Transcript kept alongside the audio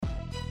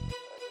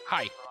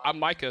Hi, I'm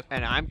Micah.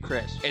 And I'm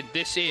Chris. And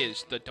this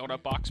is the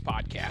Doughnut Box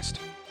Podcast.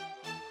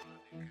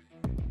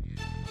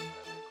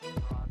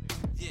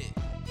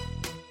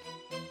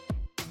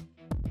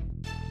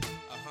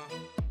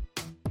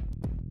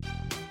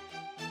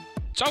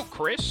 So,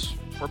 Chris,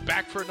 we're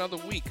back for another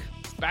week.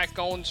 Back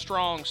going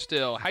strong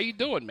still. How you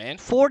doing, man?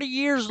 40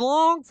 years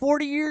long,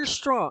 40 years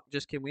strong.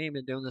 Just kidding, we ain't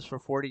been doing this for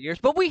 40 years.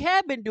 But we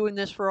have been doing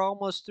this for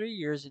almost 3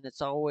 years, and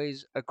it's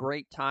always a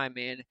great time,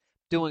 man.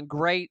 Doing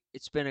great.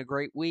 It's been a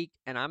great week,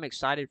 and I'm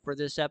excited for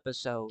this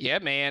episode. Yeah,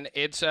 man.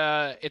 It's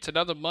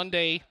another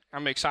Monday.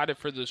 I'm excited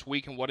for this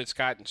week and what it's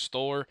got in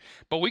store.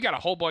 But we got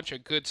a whole bunch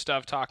of good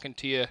stuff talking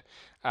to you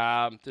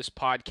this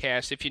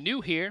podcast. If you're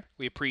new here,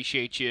 we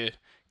appreciate you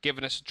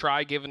giving us a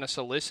try, giving us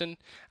a listen.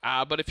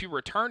 But if you're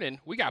returning,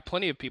 we got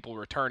plenty of people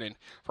returning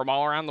from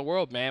all around the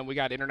world, man. We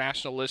got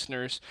international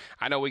listeners.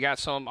 I know we got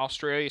some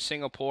Australia,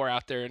 Singapore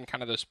out there in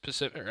kind of the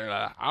Pacific.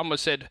 I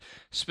almost said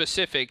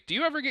specific. Do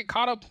you ever get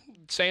caught up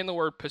saying the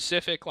word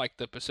Pacific, like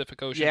the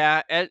Pacific Ocean?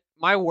 Yeah,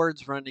 my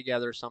words run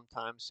together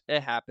sometimes.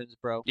 It happens,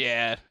 bro.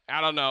 Yeah,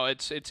 I don't know.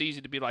 It's easy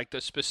to be like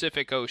the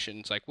Pacific Ocean.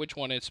 It's like, which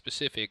one is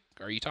specific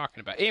are you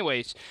talking about?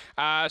 Anyways,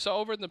 so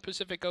over in the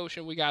Pacific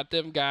Ocean, we got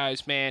them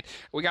guys, man.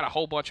 We got a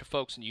whole bunch of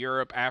folks in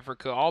Europe,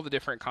 Africa, all the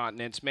different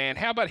continents, man.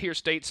 How about here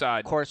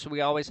stateside? Of course,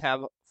 we always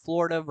have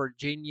Florida,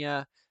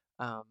 Virginia,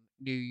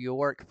 New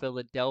York,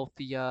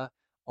 Philadelphia,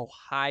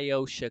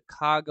 Ohio,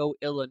 Chicago,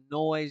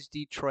 Illinois,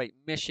 Detroit,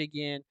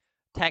 Michigan,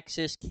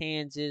 Texas,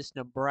 Kansas,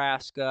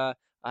 Nebraska.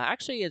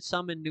 Actually, it's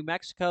some in New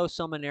Mexico,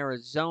 some in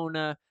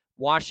Arizona,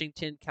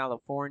 Washington,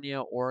 California,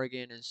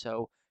 Oregon. And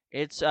so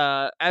it's,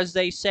 as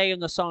they say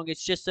in the song,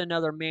 it's just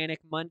another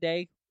Manic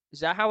Monday. Is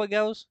that how it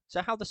goes? Is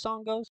that how the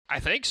song goes? I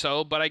think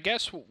so, but I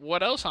guess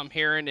what else I'm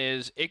hearing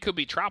is it could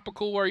be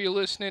tropical where you're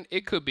listening.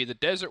 It could be the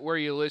desert where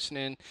you're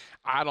listening.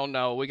 I don't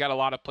know. We got a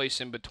lot of places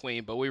in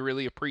between, but we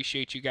really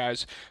appreciate you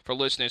guys for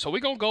listening. So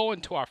we're going to go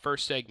into our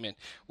first segment,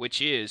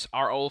 which is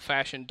our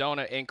old-fashioned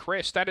Doughnut and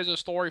Chris. That is a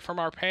story from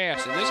our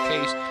past. In this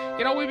case,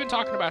 we've been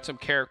talking about some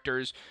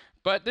characters,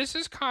 but this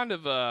is kind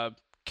of a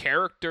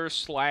character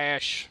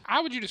slash,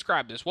 how would you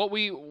describe this? What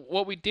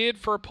we did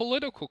for a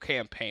political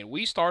campaign.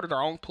 We started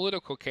our own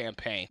political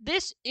campaign.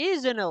 This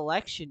is an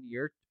election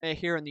year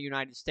here in the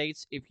United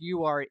States. If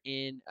you are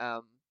in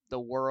the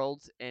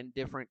world and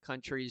different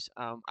countries,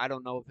 I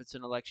don't know if it's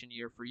an election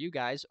year for you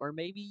guys, or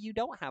maybe you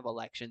don't have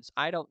elections.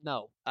 I don't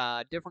know.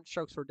 Different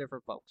strokes for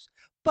different folks.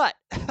 But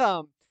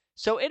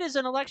so it is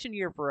an election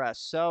year for us.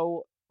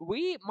 So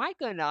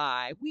Micah and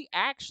I, we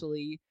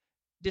actually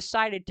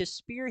decided to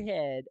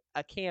spearhead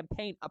a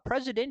campaign, a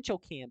presidential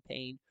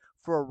campaign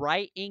for a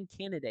write-in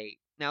candidate.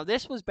 Now,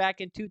 this was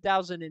back in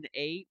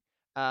 2008,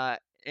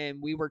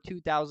 and we were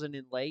 2000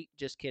 and late.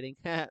 Just kidding.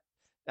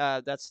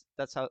 That's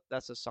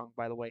a song,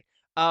 by the way.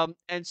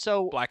 And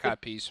so Black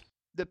Eyed Peas.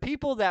 The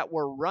people that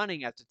were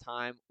running at the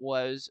time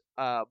was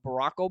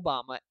Barack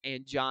Obama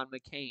and John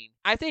McCain.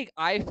 I think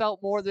I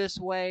felt more this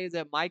way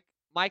than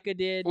Micah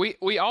did.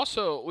 We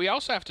also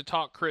have to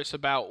talk, Chris,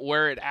 about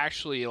where it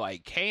actually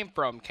came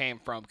from,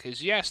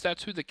 because yes,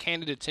 that's who the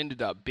candidates ended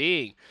up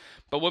being.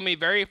 But when we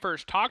very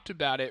first talked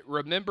about it,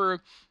 remember,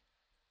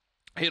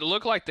 it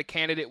looked like the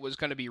candidate was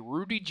going to be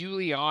Rudy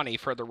Giuliani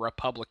for the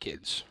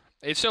Republicans.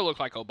 It still looked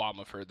like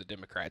Obama for the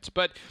Democrats,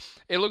 but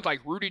it looked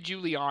like Rudy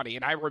Giuliani,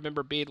 and I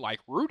remember being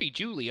like, Rudy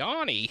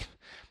Giuliani?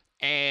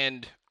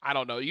 And I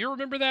don't know, you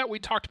remember that? We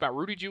talked about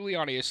Rudy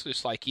Giuliani. It's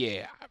just like,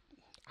 yeah,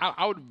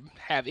 I would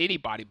have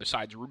anybody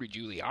besides Rudy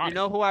Giuliani. You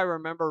know who I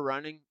remember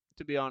running,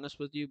 to be honest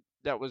with you,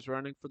 that was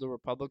running for the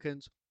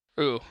Republicans?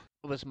 Who?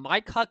 It was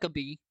Mike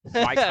Huckabee.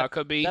 Mike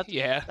Huckabee,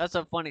 yeah. That's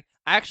so funny.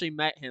 I actually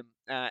met him,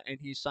 and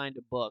he signed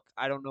a book.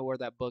 I don't know where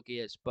that book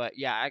is, but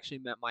yeah, I actually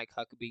met Mike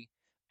Huckabee.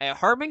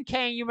 Herman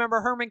Cain, you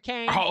remember Herman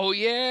Cain? Oh,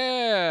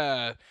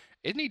 yeah.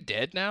 Isn't he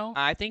dead now?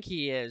 I think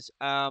he is.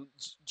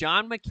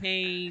 John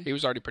McCain. He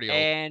was already pretty old.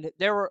 And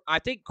I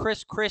think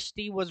Chris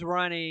Christie was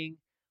running.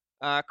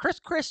 Chris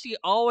Christie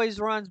always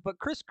runs, but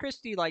Chris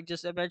Christie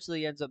just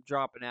eventually ends up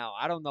dropping out.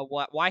 I don't know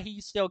why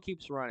he still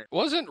keeps running.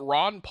 Wasn't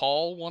Ron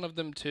Paul one of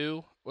them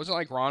too?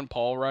 Wasn't Ron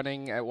Paul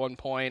running at one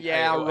point?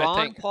 Yeah,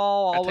 Ron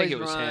Paul always runs. I think it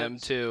was him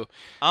too.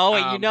 Oh,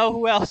 and you know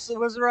who else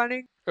was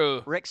running?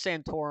 Who? Rick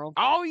Santorum.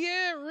 Oh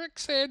yeah, Rick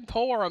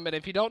Santorum. And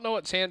if you don't know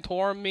what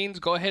Santorum means,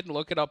 go ahead and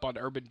look it up on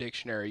Urban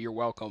Dictionary. You're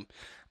welcome.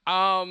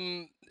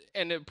 And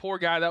the poor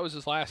guy, that was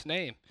his last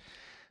name.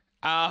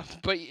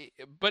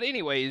 But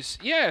anyways,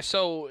 yeah,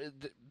 so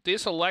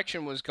this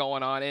election was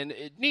going on, and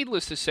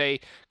needless to say,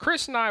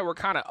 Chris and I were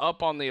kind of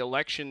up on the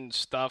election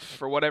stuff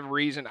for whatever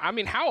reason. I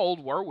mean, how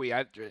old were we?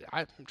 I'm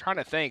trying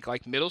to think,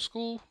 middle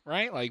school,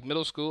 right?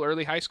 Middle school,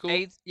 early high school?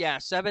 7th,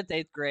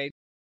 8th grade.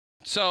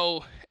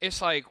 So it's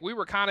we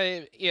were kind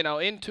of,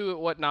 into it,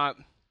 whatnot.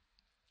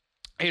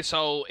 And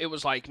so it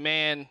was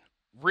man,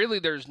 really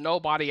there's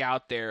nobody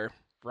out there,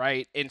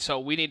 right? And so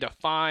we need to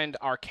find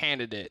our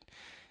candidate.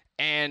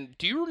 And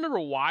do you remember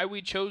why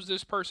we chose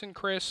this person,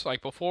 Chris?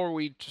 Before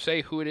we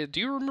say who it is, do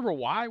you remember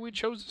why we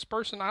chose this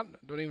person? I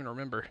don't even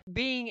remember.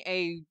 Being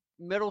a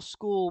middle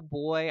school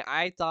boy,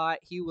 I thought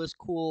he was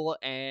cool,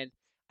 and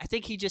I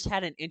think he just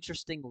had an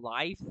interesting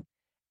life.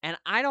 And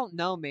I don't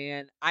know,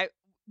 man.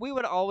 We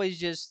would always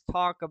just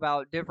talk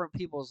about different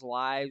people's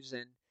lives,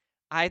 and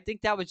I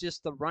think that was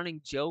just the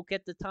running joke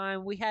at the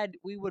time.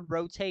 We would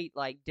rotate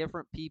like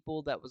different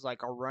people that was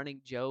like a running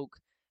joke.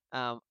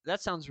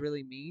 That sounds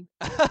really mean,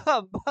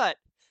 but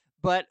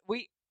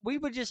we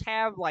would just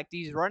have like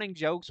these running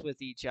jokes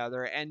with each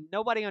other, and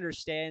nobody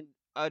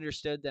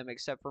understood them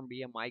except for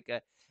me and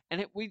Micah.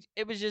 And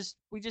it was just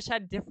we just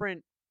had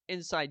different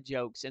inside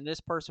jokes, and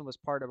this person was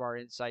part of our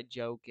inside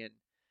joke, and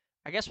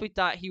I guess we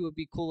thought he would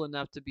be cool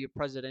enough to be a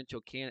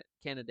presidential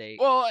candidate.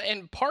 Well,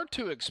 and part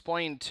to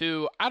explain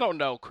too, I don't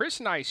know. Chris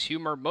and I's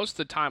humor most of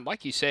the time,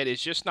 like you said,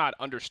 is just not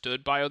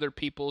understood by other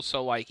people.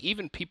 So like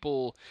even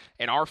people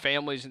in our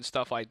families and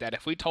stuff like that,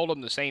 if we told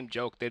them the same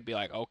joke, they'd be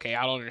like, "Okay,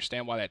 I don't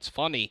understand why that's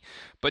funny."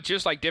 But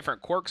just like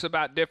different quirks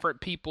about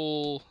different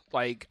people,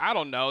 like I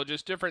don't know,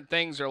 just different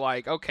things are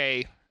like,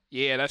 "Okay,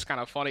 yeah, that's kind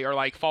of funny," or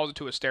like falls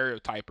into a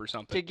stereotype or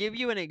something. To give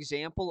you an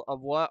example of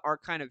what our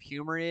kind of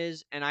humor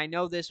is, and I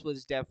know this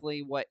was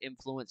definitely what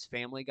influenced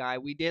Family Guy.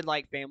 We did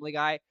like Family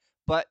Guy,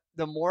 but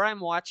the more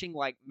I'm watching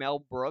like Mel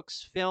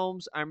Brooks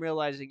films, I'm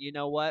realizing, you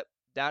know what?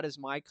 That is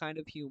my kind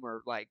of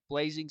humor, like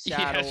Blazing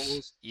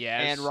Saddles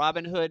Yes. and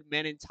Robin Hood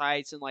Men in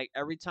Tights, and like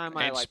every time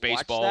I And like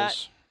watch that,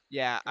 Spaceballs.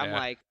 yeah, I'm Yeah.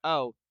 like,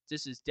 oh,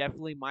 this is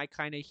definitely my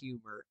kind of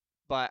humor.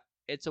 But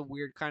it's a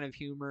weird kind of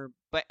humor.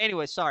 But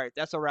anyway, sorry,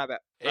 that's a rabbit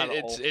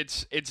hole.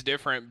 It's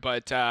different,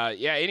 but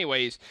yeah.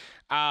 Anyways,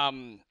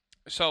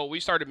 so we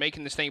started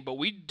making this thing, but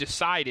we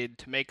decided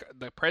to make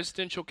the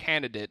presidential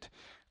candidate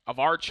of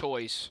our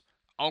choice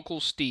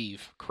Uncle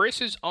Steve.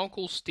 Chris's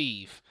Uncle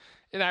Steve.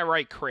 Isn't that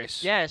right,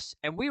 Chris? Yes,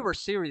 and we were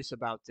serious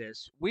about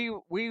this. We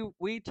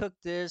took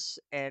this,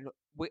 and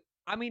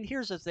I mean,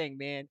 here's the thing,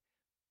 man.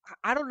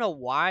 I don't know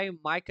why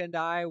Mike and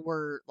I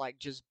were like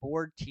just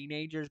bored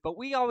teenagers, but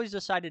we always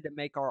decided to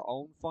make our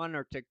own fun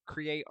or to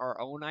create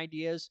our own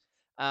ideas.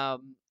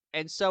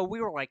 And so we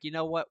were like, you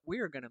know what? We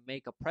are going to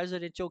make a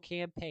presidential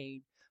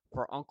campaign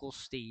for Uncle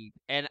Steve.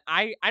 And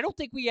I don't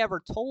think we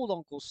ever told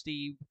Uncle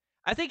Steve.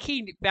 I think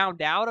he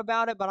found out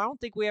about it, but I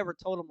don't think we ever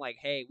told him like,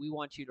 hey, we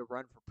want you to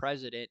run for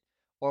president,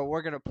 or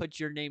we're going to put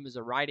your name as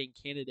a writing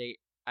candidate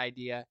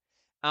idea.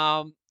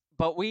 But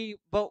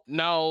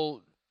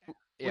No.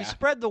 Yeah. we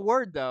spread the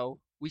word, though.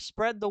 We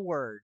spread the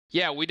word.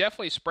 Yeah, we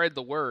definitely spread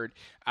the word.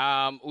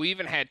 We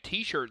even had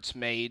T-shirts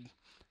made.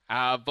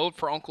 Vote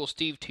for Uncle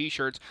Steve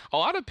T-shirts. A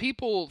lot of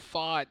people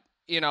thought,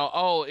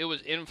 oh, it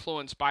was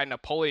influenced by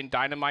Napoleon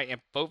Dynamite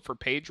and Vote for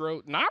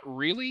Pedro. Not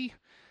really.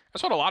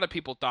 That's what a lot of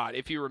people thought.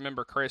 If you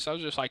remember, Chris, I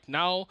was just like,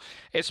 no,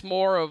 it's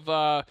more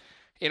of,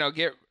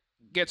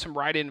 get some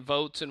write-in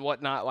votes and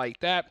whatnot like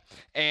that.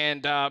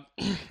 And I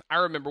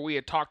remember we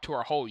had talked to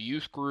our whole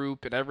youth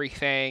group and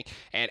everything,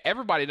 and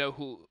everybody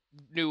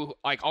knew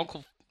like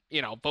Uncle,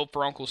 vote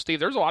for Uncle Steve.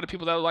 There's a lot of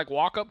people that would like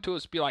walk up to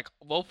us and be like,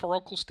 vote for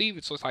Uncle Steve.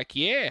 It's just like,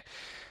 yeah.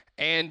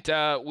 And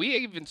we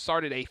even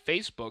started a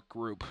Facebook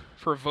group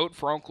for Vote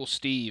for Uncle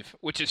Steve,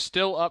 which is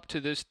still up to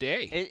this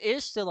day. It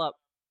is still up.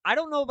 I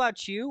don't know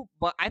about you,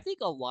 but I think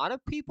a lot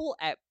of people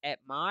at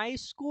my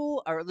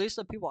school, or at least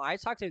the people I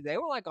talked to, they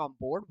were like on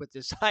board with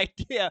this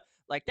idea.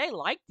 Like they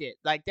liked it.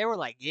 Like they were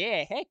like,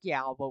 yeah, heck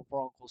yeah, I'll vote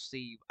for Uncle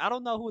Steve. I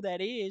don't know who that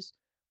is,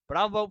 but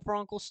I'll vote for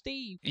Uncle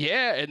Steve.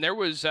 Yeah, and there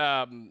was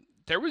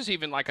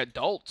even like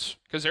adults,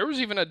 because there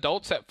was even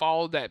adults that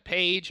followed that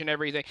page and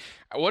everything.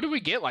 What did we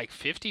get, like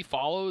 50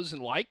 follows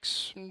and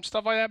likes and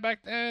stuff like that back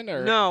then?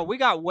 Or No, we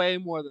got way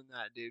more than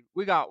that, dude.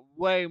 We got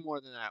way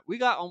more than that. We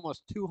got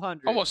almost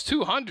 200. Almost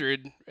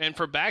 200, and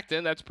for back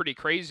then, that's pretty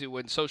crazy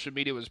when social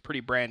media was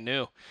pretty brand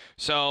new.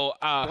 So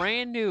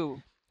brand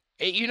new.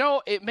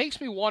 It makes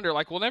me wonder,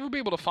 like, we'll never be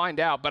able to find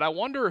out, but I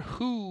wonder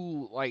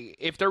who, like,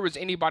 if there was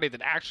anybody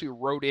that actually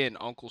wrote in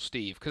Uncle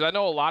Steve, because I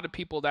know a lot of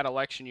people that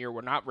election year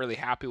were not really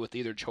happy with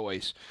either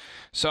choice.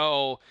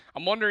 So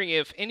I'm wondering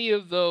if any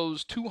of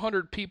those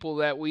 200 people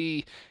that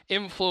we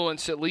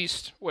influenced, at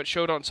least what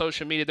showed on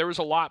social media, there was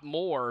a lot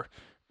more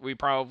we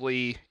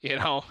probably,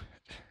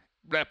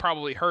 that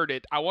probably heard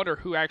it. I wonder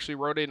who actually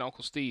wrote in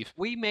Uncle Steve.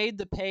 We made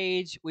the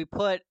page.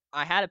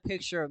 I had a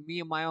picture of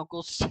me and my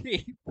Uncle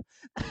Steve.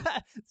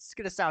 This is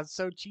going to sound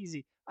so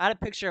cheesy. I had a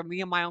picture of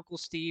me and my Uncle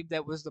Steve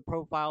that was the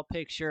profile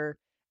picture.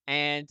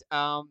 And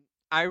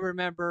I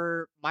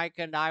remember Mike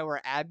and I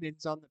were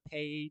admins on the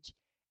page.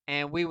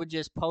 And we would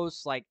just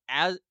post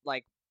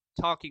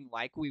talking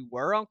like we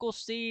were Uncle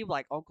Steve.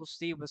 Like Uncle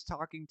Steve was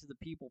talking to the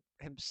people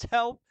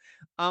himself.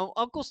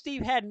 Uncle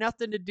Steve had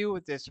nothing to do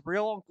with this.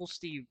 Real Uncle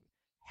Steve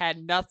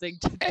had nothing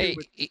to do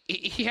with it.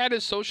 He had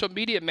his social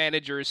media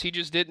managers. He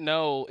just didn't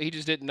know. He had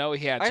social media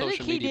managers. I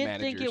think he did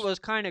think it was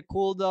kind of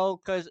cool though,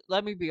 because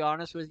let me be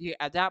honest with you.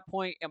 At that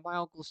point in my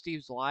Uncle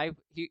Steve's life,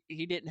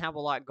 he didn't have a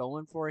lot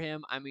going for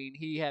him. I mean,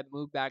 he had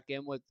moved back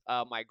in with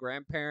my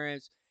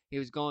grandparents. He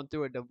was going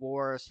through a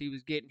divorce. He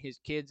was getting his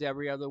kids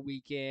every other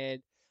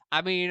weekend.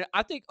 I mean,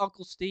 I think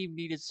Uncle Steve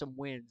needed some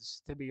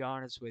wins, to be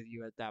honest with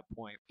you, at that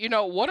point.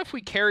 What if we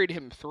carried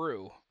him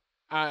through?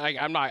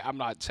 I'm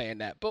not saying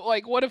that, but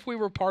like, what if we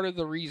were part of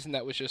the reason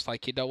that was just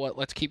like, you know what,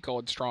 let's keep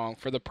going strong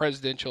for the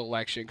presidential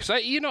election?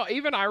 Because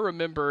even I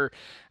remember,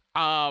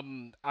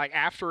 like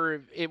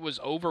after it was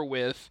over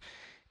with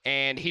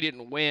and he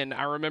didn't win,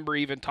 I remember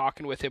even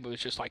talking with him. It was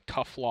just like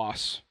tough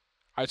loss.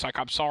 I was like,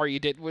 I'm sorry you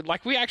didn't win.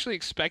 Like we actually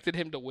expected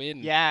him to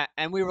win. Yeah,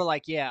 and we were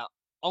like, yeah,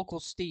 Uncle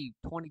Steve,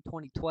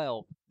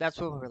 2012. That's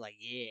what we were like,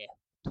 yeah,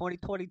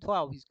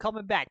 2012. He's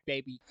coming back,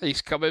 baby.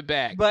 He's coming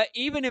back. But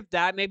even if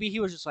that, maybe he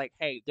was just like,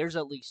 hey, there's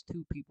at least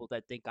 2 people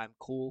that think I'm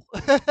cool.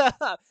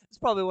 That's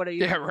probably what he.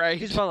 Yeah, right.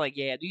 He's probably like,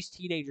 yeah, these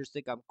teenagers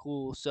think I'm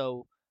cool,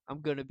 so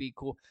I'm gonna be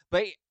cool.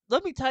 But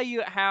let me tell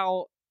you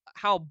how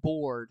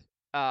bored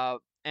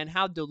and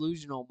how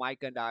delusional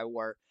Mike and I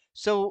were.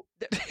 So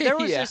there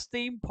was Yeah. this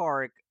theme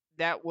park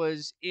that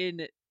was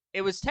in.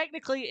 It was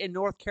technically in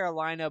North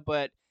Carolina,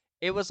 but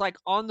it was like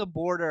on the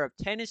border of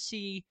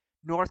Tennessee,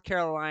 North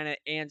Carolina,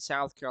 and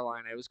South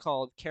Carolina. It was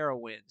called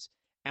Carowinds.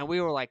 And we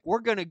were like,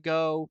 we're gonna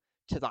go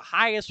to the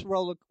highest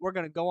we're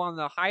gonna go on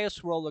the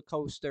highest roller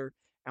coaster,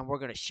 and we're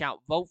gonna shout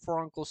 "Vote for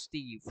Uncle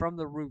Steve" from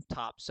the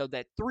rooftop, so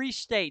that 3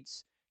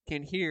 states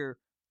can hear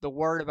the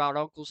word about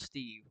Uncle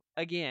Steve.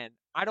 Again,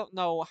 I don't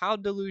know how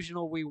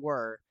delusional we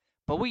were,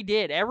 but we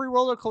did. Every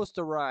roller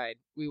coaster ride,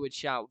 we would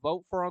shout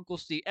 "Vote for Uncle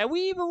Steve," and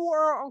we even wore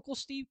our Uncle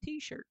Steve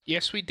T-shirt.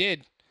 Yes, we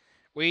did.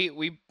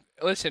 We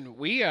listen.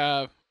 We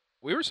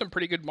were some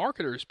pretty good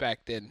marketers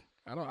back then.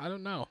 I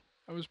don't know.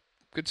 That was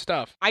good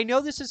stuff. I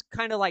know this is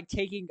kind of like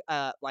taking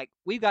like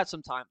we've got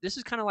some time. This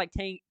is kind of like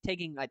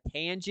taking a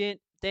tangent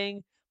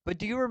thing. But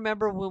do you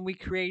remember when we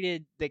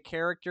created the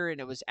character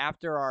and it was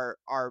after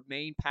our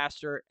main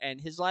pastor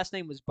and his last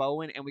name was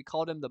Bowen and we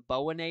called him the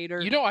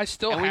Bowinator? You know, I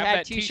still and have we had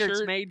that T-shirts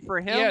T-shirt made for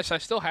him. Yes, I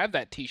still have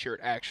that T-shirt.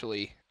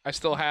 Actually, I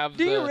still have.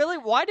 Do you really?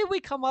 Why did we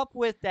come up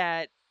with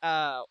that?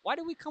 Why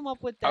did we come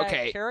up with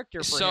that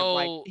character for him?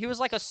 Like he was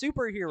like a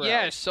superhero.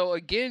 Yeah. So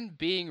again,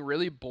 being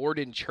really bored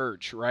in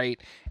church, right?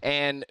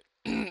 And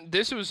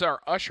this was our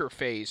usher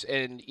phase,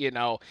 and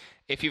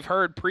if you've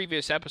heard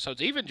previous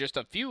episodes, even just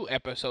a few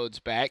episodes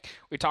back,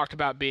 we talked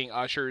about being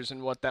ushers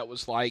and what that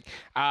was like.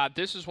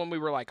 This is when we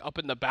were like up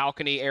in the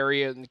balcony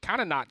area and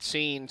kind of not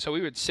seen, so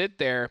we would sit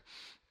there.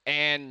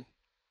 And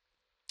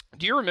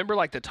do you remember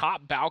like the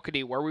top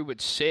balcony where we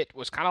would sit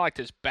was kind of like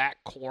this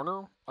back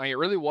corner? Like it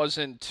really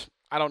wasn't.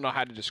 I don't know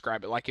how to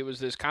describe it. Like it was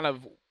this kind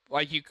of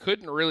like you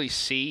couldn't really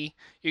see.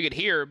 You could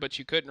hear, but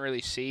you couldn't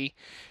really see.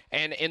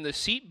 And in the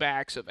seat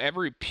backs of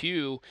every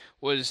pew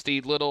was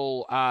the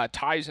little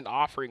tithes and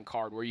offering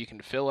card where you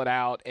can fill it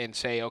out and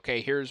say,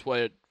 okay, here's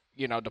what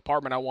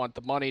department I want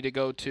the money to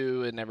go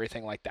to and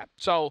everything like that.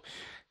 So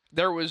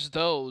there was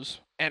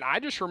those, and I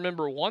just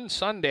remember one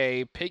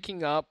Sunday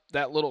picking up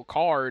that little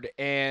card,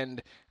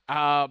 and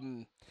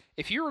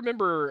if you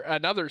remember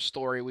another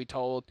story we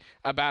told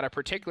about a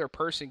particular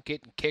person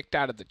getting kicked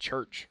out of the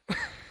church.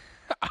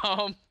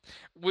 Like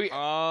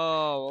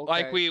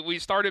we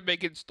started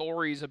making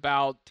stories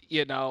about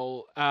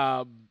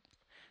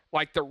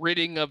like the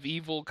ridding of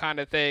evil kind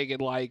of thing,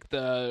 and like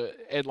the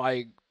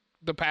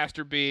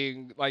pastor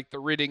being like the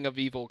ridding of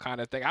evil kind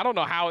of thing. I don't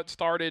know how it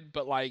started,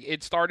 but like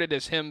it started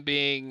as him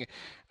being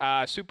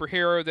a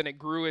superhero, then it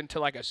grew into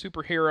like a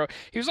superhero.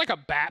 He was like a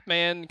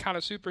Batman kind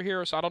of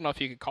superhero, so I don't know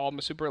if you could call him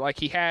a super. Like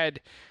he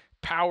had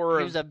power.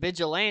 He was a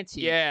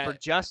vigilante for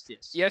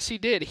justice. Yes, he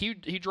did. He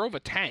drove a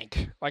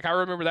tank. Like I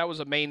remember that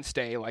was a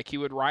mainstay. Like he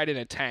would ride in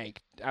a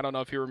tank. I don't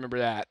know if you remember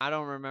that. I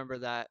don't remember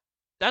that.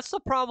 That's the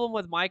problem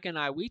with Mike and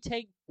I. We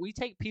take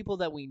people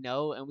that we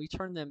know and we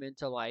turn them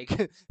into like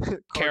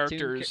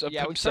characters of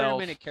themselves. We turn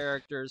them into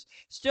characters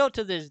still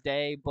to this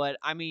day. But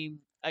I mean,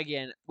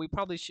 again, we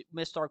probably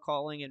missed our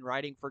calling in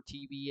writing for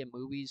TV and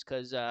movies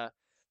because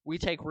we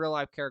take real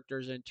life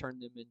characters and turn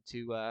them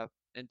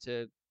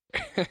into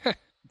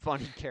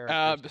funny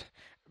characters.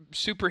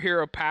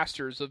 Superhero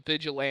pastors of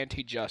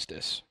vigilante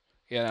justice,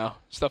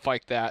 stuff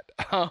like that.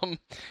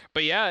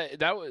 But yeah,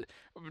 but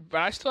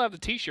I still have the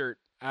T-shirt.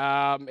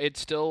 It's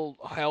still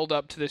held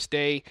up to this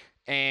day,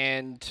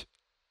 and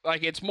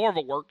like it's more of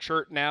a work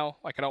shirt now.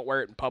 Like I don't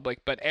wear it in public,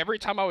 but every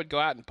time I would go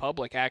out in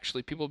public,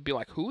 actually, people would be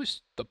like, "Who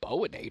is the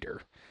Bowinator?"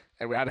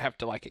 And I'd have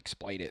to like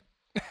explain it.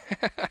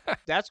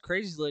 That's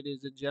crazy, ladies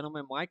and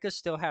gentlemen. Micah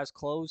still has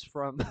clothes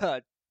from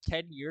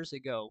 10 years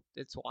ago.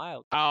 It's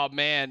wild. Oh,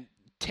 man.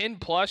 10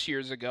 plus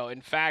years ago. In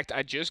fact,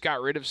 I just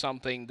got rid of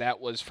something that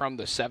was from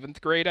the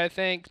 7th grade, I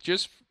think.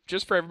 Just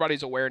for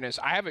everybody's awareness,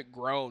 I haven't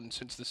grown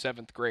since the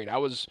 7th grade. I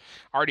was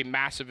already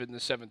massive in the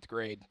 7th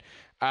grade.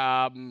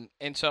 And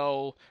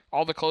so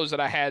all the clothes that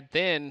I had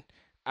then,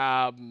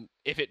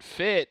 if it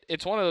fit,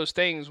 it's one of those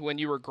things when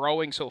you were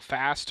growing so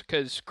fast,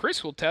 because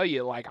Chris will tell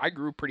you, like, I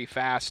grew pretty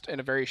fast in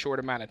a very short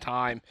amount of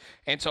time.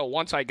 And so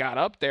once I got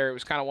up there, it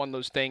was kind of one of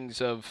those things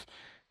of,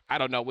 I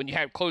don't know, when you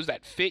have clothes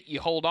that fit,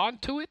 you hold on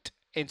to it.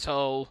 And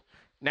so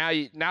now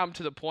I'm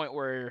to the point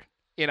where,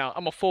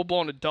 I'm a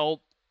full-blown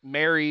adult,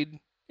 married,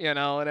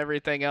 and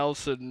everything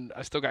else, and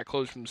I still got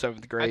clothes from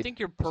 7th grade. I think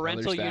your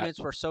parental units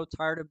were so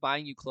tired of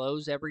buying you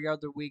clothes every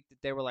other week that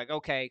they were like,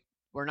 okay,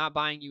 We're not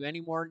buying you any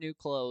more new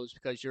clothes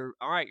because you're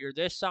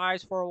this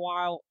size for a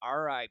while. All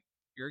right,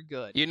 you're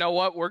good. You know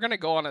what? We're going to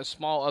go on a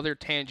small other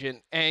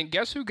tangent. And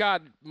guess who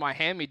got my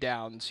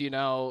hand-me-downs?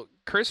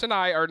 Chris and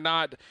I are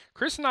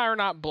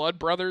not blood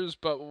brothers,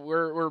 but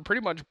we're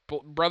pretty much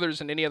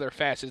brothers in any other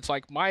facet. It's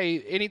like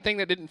anything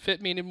that didn't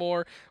fit me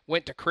anymore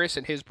went to Chris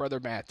and his brother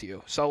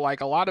Matthew. So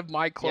like a lot of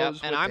my clothes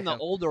and I'm the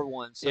him. older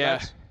one, so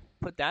that's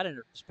put that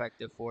into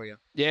perspective for you.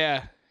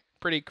 Yeah.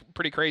 Pretty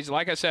crazy.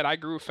 Like I said, I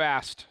grew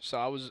fast, so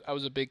I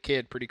was a big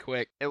kid pretty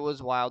quick. It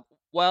was wild.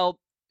 Well,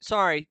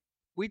 sorry,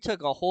 we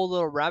took a whole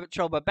little rabbit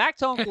trail, but back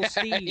to Uncle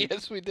Steve.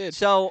 Yes, we did.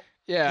 So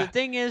yeah, the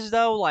thing is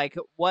though, like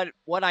what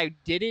I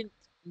didn't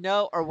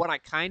know, or what I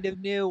kind of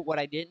knew, what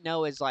I didn't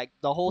know is like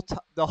the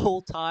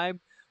whole time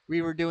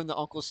we were doing the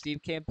Uncle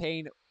Steve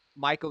campaign,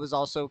 Micah was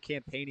also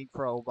campaigning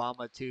for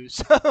Obama too.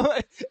 So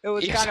it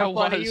was kind of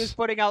funny. He was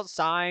putting out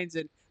signs,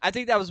 and I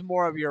think that was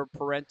more of your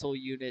parental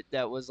unit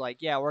that was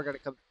like, yeah, we're going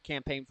to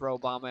campaign for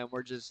Obama, and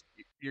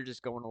you're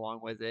just going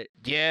along with it.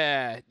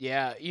 Yeah.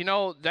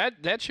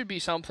 That should be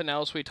something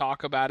else we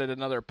talk about at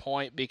another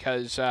point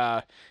because,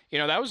 that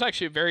was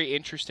actually a very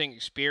interesting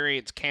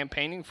experience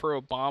campaigning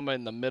for Obama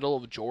in the middle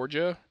of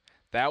Georgia.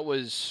 That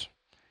was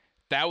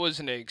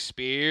an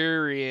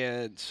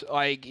experience.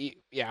 Like,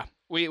 yeah.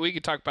 We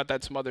could talk about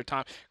that some other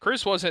time.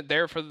 Chris wasn't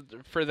there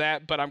for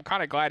that, but I'm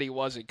kind of glad he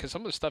wasn't because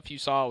some of the stuff you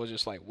saw was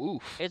just like,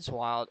 woof. It's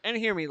wild. And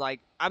hear me,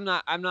 like I'm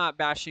not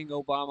bashing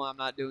Obama. I'm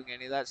not doing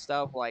any of that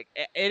stuff. Like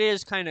it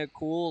is kind of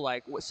cool.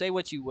 Like say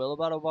what you will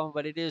about Obama,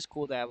 but it is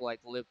cool to have like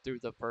lived through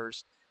the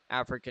first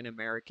African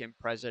American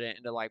president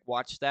and to like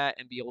watch that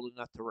and be old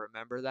enough to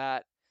remember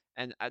that.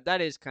 And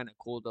that is kind of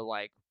cool to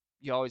like.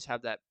 You always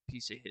have that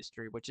piece of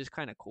history, which is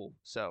kind of cool.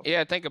 So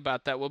yeah, think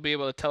about that. We'll be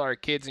able to tell our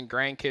kids and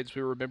grandkids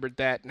we remembered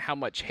that and how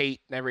much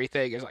hate and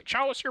everything. It's like,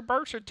 show us your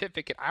birth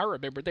certificate. I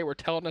remember they were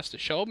telling us to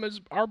show him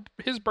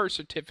his birth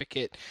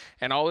certificate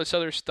and all this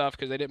other stuff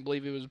because they didn't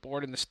believe he was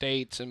born in the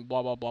States and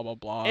blah blah blah blah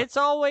blah. It's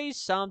always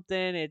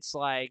something. It's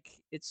like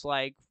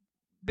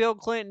Bill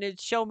Clinton,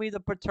 it'd show me the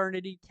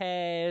paternity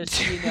test,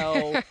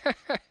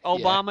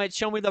 Obama, it'd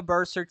show me the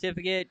birth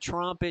certificate.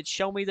 Trump, it'd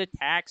show me the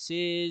tax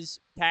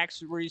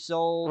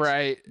results.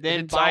 Right.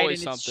 Then it's Biden,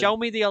 it'd show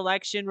me the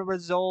election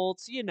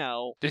results,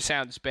 This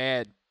sounds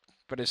bad,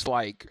 but it's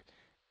like,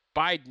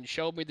 Biden,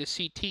 show me the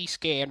CT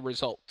scan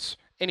results.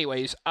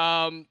 Anyways,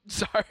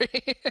 sorry.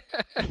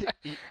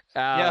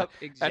 Yep,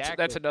 exactly.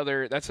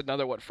 That's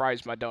another what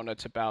fries my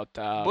donuts about.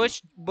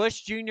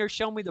 Bush Jr.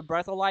 show me the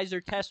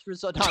breathalyzer test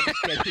result. No,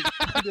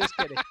 I'm just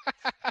kidding.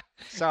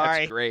 Sorry.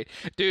 That's great,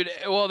 dude.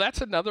 Well,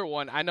 that's another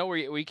one. I know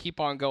we keep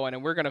on going,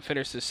 and we're gonna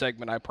finish this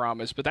segment, I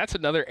promise. But that's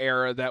another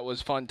era that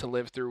was fun to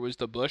live through. Was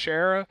the Bush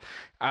era.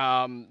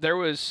 There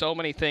was so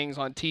many things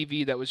on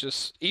TV that was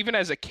just, even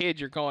as a kid,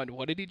 you're going,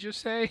 what did he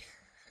just say?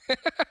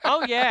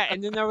 Oh yeah,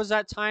 and then there was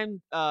that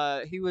time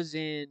he was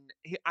in.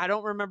 I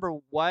don't remember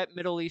what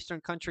Middle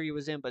Eastern country he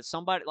was in, but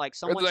someone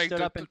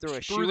stood up and threw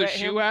a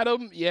shoe at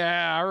him.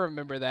 Yeah, I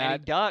remember that.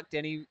 And he ducked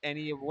and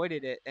he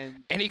avoided it,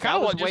 and he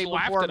kind of just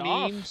laughed it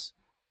memes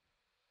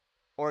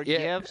off. Or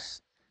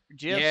GIFs,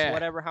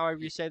 whatever, however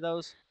you say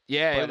those.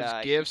 Yeah, it was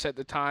GIFs at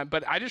the time,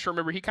 but I just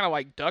remember he kind of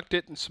like ducked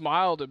it and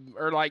smiled,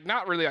 or like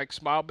not really like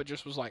smiled, but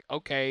just was like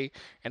okay,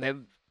 and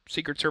then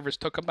Secret Service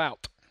took him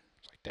out.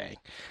 Dang.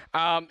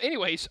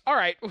 Anyways, all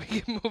right, we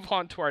can move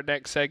on to our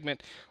next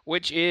segment,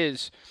 which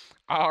is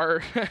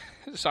our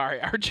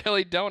our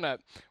jelly donut,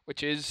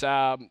 which is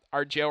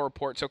our jail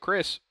report. So,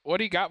 Chris, what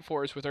do you got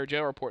for us with our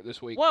jail report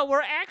this week? Well,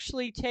 we're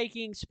actually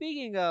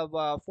speaking of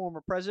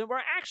former president, we're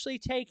actually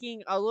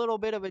taking a little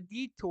bit of a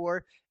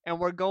detour, and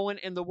we're going,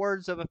 in the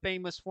words of a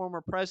famous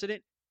former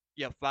president,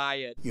 you're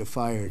fired. You're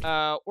fired.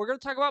 We're going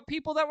to talk about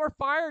people that were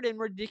fired in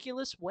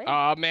ridiculous ways.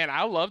 Man,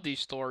 I love these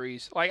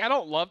stories. Like, I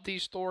don't love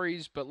these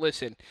stories, but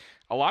listen,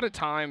 a lot of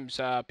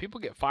times people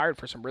get fired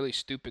for some really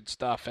stupid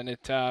stuff. And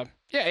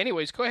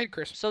anyways, go ahead,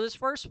 Chris. So this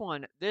first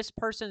one, this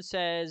person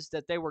says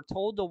that they were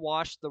told to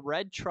wash the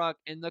red truck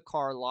in the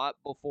car lot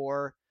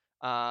before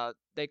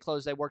they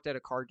closed. They worked at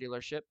a car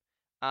dealership.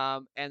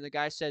 And the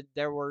guy said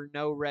there were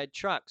no red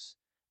trucks.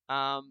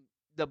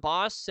 The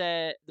boss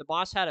said the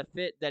boss had a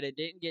fit that it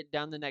didn't get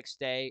done the next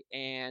day,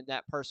 and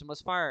that person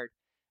was fired.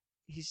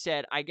 He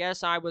said, I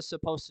guess I was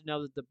supposed to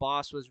know that the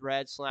boss was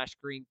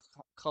red/green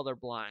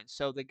colorblind.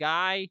 So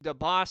the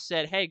boss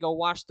said, hey, go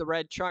wash the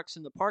red trucks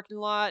in the parking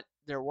lot.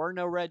 There were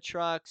no red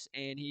trucks,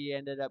 and he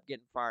ended up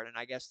getting fired. And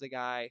I guess the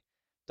guy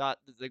thought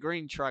that the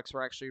green trucks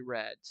were actually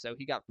red, so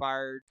he got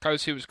fired.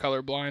 Because he was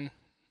colorblind?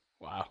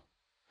 Wow.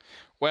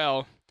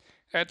 Well,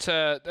 that's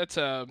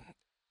a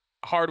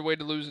hard way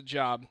to lose a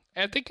job.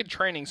 And I think in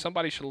training,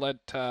 somebody should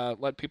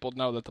let people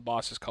know that the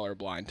boss is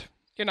colorblind.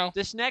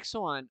 This next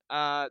one,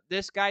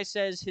 this guy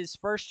says his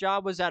first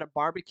job was at a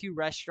barbecue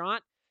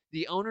restaurant.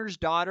 The owner's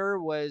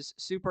daughter was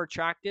super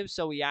attractive,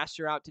 so he asked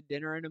her out to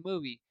dinner and a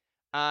movie.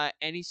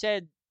 And he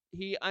said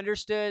he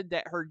understood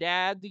that her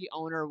dad, the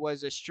owner,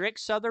 was a strict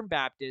Southern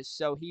Baptist,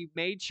 so he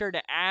made sure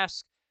to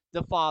ask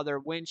the father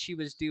when she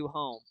was due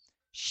home.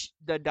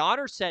 The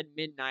daughter said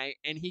midnight,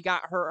 and he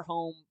got her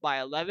home by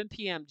 11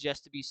 p.m.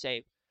 just to be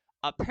safe.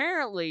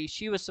 Apparently,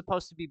 she was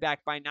supposed to be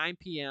back by 9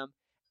 p.m.,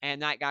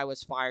 and that guy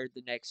was fired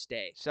the next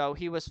day. So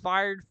he was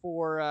fired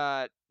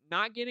for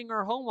not getting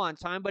her home on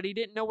time, but he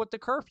didn't know what the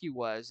curfew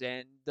was.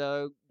 And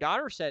the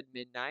daughter said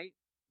midnight,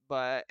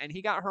 and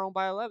he got her home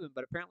by 11,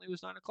 but apparently it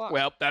was 9 o'clock.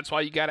 Well, that's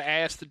why you got to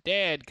ask the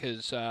dad,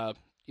 because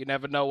you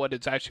never know what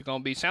it's actually going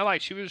to be. Sound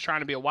like she was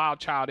trying to be a wild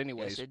child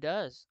anyways. Yes, it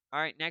does. All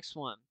right, next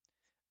one.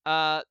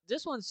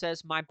 This one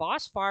says, my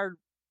boss fired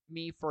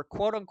me for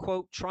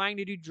quote-unquote trying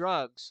to do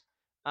drugs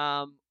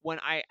when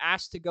I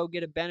asked to go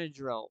get a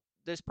Benadryl.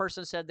 This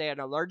person said they had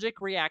an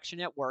allergic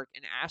reaction at work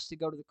and asked to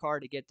go to the car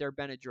to get their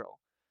Benadryl.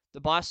 The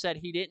boss said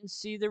he didn't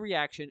see the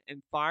reaction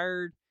and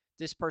fired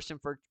this person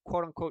for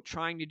quote-unquote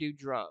trying to do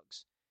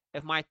drugs.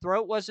 If my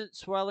throat wasn't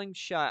swelling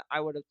shut, I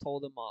would have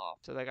told him off.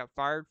 So they got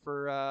fired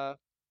for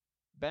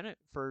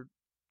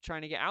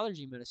trying to get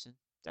allergy medicine.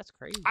 That's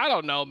crazy. I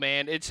don't know,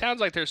 man. It sounds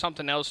like there's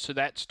something else to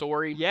that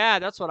story. Yeah,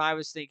 that's what I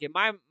was thinking.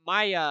 My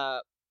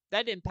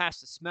that didn't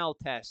pass the smell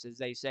test, as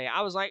they say. I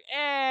was like,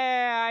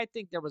 I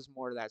think there was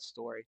more to that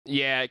story.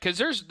 Yeah, because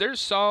there's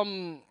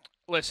some.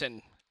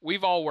 Listen,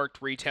 we've all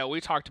worked retail.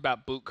 We talked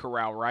about Boot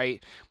Corral,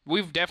 right?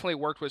 We've definitely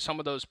worked with some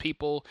of those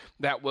people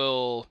that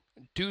will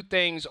do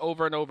things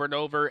over and over and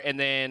over, and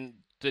then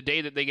the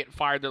day that they get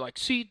fired, they're like,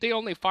 see, they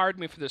only fired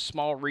me for this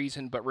small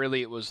reason, but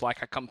really it was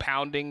like a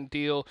compounding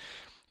deal.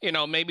 You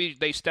know, maybe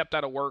they stepped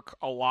out of work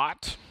a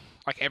lot,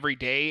 like every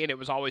day, and it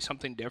was always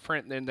something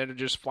different. And then they're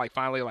just like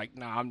finally like,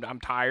 nah,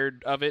 I'm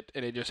tired of it,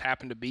 and it just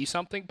happened to be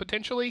something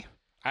potentially.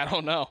 I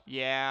don't know.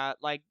 Yeah,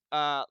 like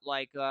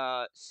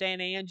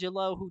San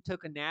Angelo, who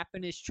took a nap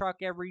in his truck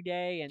every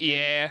day, and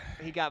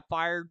he got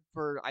fired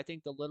for I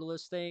think the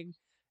littlest thing.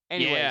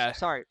 Anyways,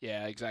 sorry.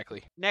 Yeah,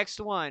 exactly. Next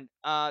one.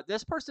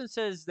 This person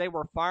says they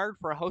were fired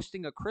for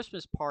hosting a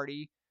Christmas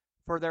party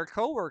for their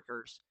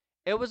coworkers.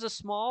 It was a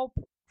small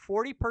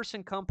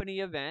 40-person company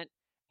event,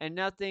 and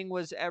nothing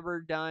was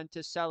ever done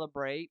to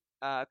celebrate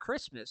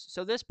Christmas.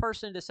 So this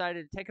person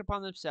decided to take it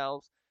upon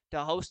themselves to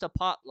host a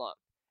potluck.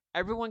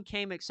 Everyone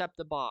came except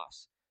the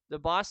boss. The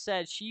boss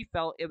said she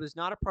felt it was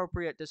not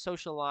appropriate to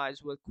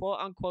socialize with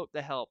quote-unquote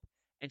the help,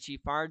 and she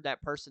fired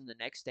that person the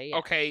next day.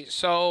 Okay,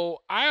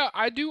 so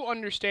I do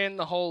understand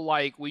the whole,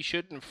 like, we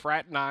shouldn't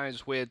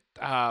fraternize with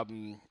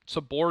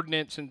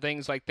subordinates and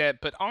things like that,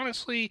 but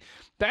honestly,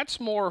 that's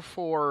more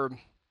for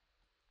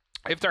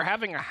if they're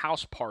having a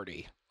house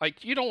party.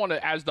 Like, you don't want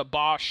to, as the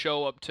boss,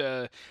 show up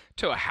to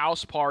a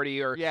house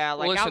party or,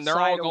 like listen, they're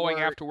all going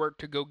after work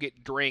to go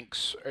get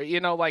drinks. Or, you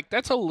know, like,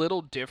 that's a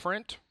little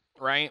different,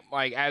 right?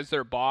 Like, as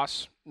their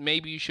boss,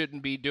 maybe you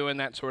shouldn't be doing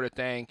that sort of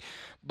thing.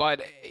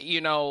 But,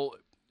 you know,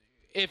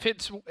 if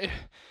it's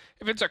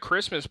a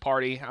Christmas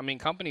party, I mean,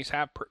 companies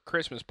have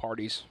Christmas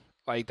parties.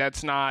 Like,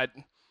 that's not...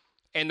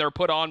 And they're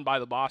put on by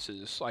the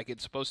bosses. Like,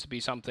 it's supposed to be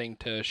something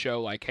to show,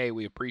 like, hey,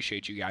 we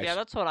appreciate you guys. Yeah,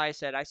 that's what I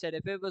said. I said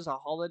if it was a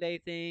holiday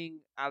thing,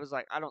 I was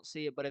like, I don't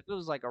see it. But if it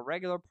was like a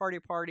regular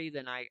party,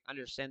 then I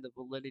understand the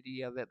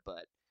validity of it.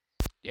 But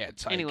yeah,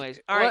 it's like,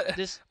 anyways, all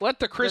right. Let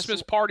the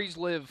Christmas parties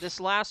live. This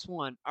last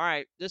one. All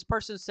right. This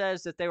person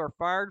says that they were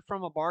fired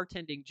from a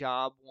bartending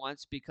job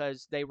once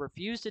because they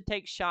refused to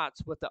take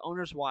shots with the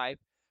owner's wife,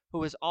 who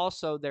was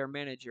also their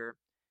manager.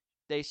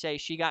 They say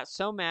she got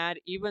so mad,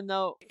 even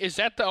though... Is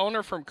that the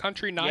owner from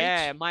Country Nights?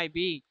 Yeah, it might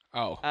be.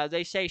 Oh.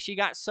 They say she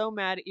got so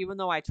mad, even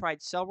though I tried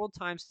several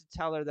times to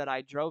tell her that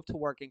I drove to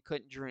work and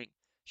couldn't drink.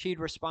 She'd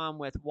respond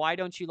with, why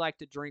don't you like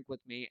to drink with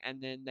me? And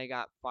then they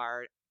got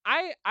fired.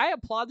 I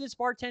applaud this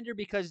bartender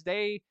because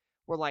they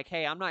were like,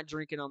 hey, I'm not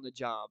drinking on the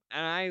job.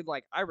 And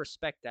I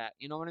respect that.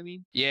 You know what I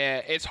mean?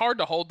 Yeah, it's hard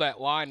to hold that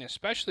line,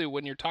 especially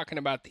when you're talking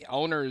about the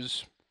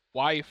owner's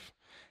wife.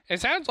 It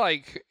sounds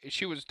like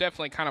she was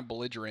definitely kind of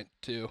belligerent,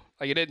 too.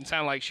 Like, it didn't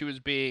sound like she was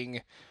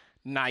being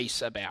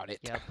nice about it.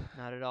 Yep,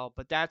 not at all.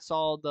 But that's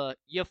all the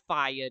you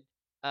fired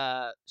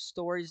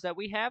stories that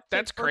we have.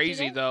 That's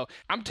crazy, though.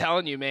 I'm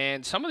telling you,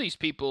 man, some of these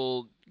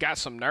people got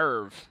some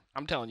nerve.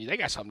 I'm telling you, they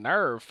got some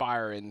nerve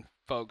firing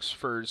folks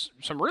for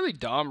some really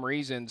dumb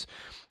reasons.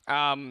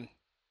 I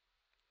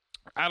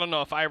don't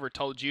know if I ever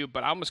told you,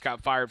 but I almost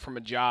got fired from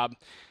a job,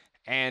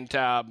 and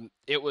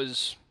it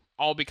was...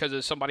 all because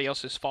of somebody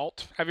else's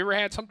fault. Have you ever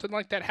had something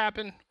like that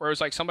happen? Where it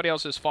was like somebody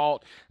else's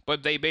fault,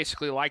 but they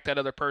basically liked that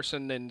other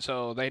person, and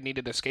so they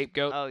needed a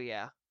scapegoat? Oh,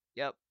 yeah.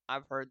 Yep.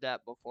 I've heard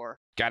that before.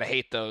 Gotta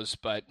hate those,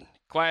 but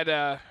glad,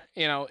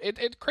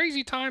 it's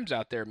crazy times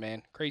out there,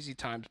 man. Crazy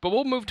times. But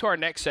we'll move to our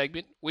next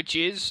segment, which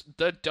is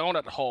the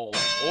donut hole.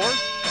 Or,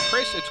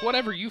 Chris, it's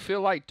whatever you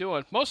feel like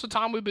doing. Most of the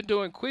time we've been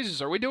doing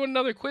quizzes. Are we doing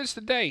another quiz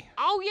today?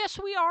 Oh, yes,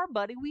 we are,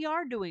 buddy. We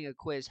are doing a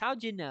quiz.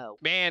 How'd you know?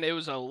 Man, it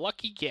was a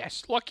lucky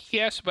guess. Lucky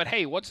guess, but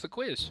hey, what's the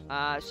quiz?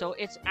 So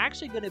it's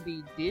actually going to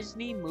be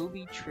Disney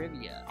movie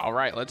trivia. All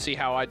right, let's see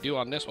how I do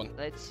on this one.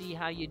 Let's see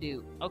how you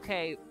do.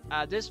 Okay,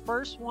 this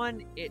first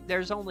one,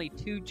 there's only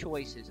two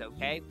choices,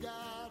 okay?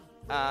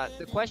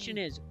 The question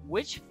is,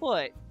 which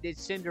foot did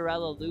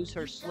Cinderella lose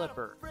her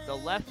slipper? The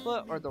left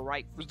foot or the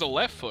right foot? It was the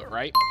left foot,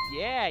 right?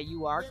 Yeah,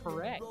 you are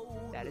correct.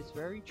 That is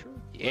very true.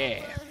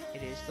 Yeah.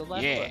 It is the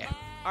left Yeah. foot.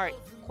 All right,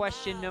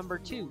 question number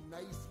 2.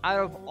 Out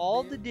of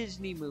all the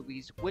Disney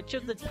movies, which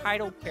of the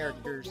title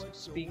characters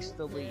speaks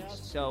the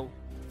least? So,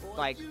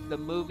 like the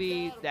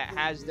movie that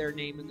has their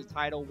name in the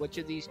title, which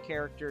of these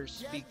characters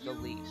speak the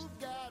least?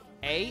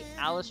 A.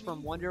 Alice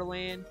from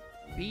Wonderland,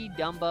 B.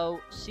 Dumbo,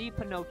 C.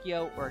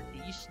 Pinocchio, or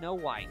D. Snow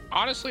White?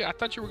 Honestly, I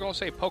thought you were going to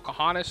say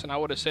Pocahontas, and I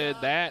would have said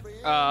that.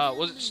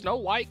 Was it Snow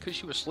White because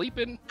she was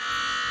sleeping?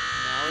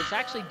 No, it's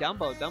actually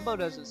Dumbo. Dumbo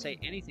doesn't say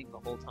anything the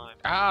whole time.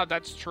 Ah,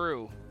 that's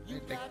true. I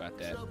didn't think about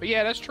that. But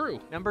yeah, that's true.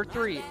 Number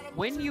 3,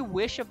 When You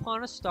Wish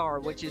Upon a Star,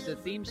 which is the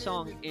theme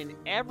song in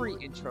every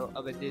intro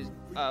of a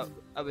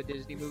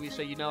Disney movie.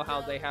 So you know how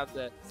they have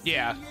the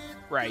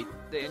right.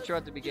 The intro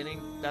at the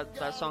beginning.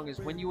 That song is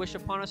When You Wish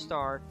Upon a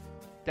Star.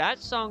 That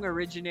song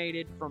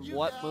originated from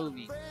what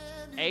movie?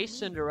 A.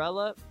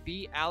 Cinderella,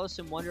 B. Alice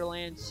in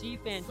Wonderland, C.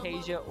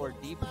 Fantasia, or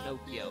D.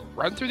 Pinocchio?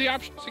 Run through the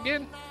options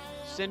again.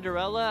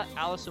 Cinderella,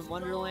 Alice in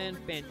Wonderland,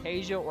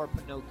 Fantasia, or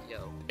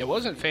Pinocchio? It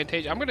wasn't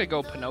Fantasia. I'm gonna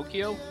go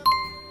Pinocchio.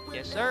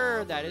 Yes,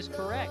 sir. That is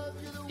correct.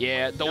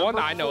 Yeah, the one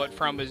I know it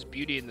from is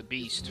Beauty and the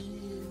Beast.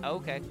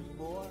 Okay.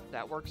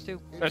 That works too.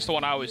 That's the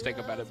one I always think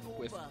about it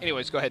with.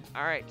 Anyways, go ahead.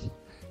 All right.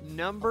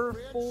 Number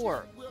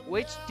 4.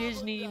 Which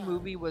Disney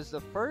movie was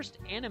the first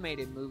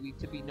animated movie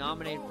to be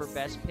nominated for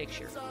Best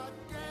Picture?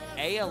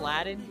 A.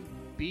 Aladdin,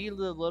 B.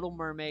 The Little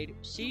Mermaid,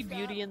 C.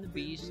 Beauty and the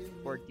Beast,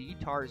 or D.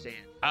 Tarzan?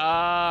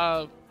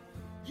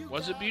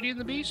 Was it Beauty and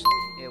the Beast?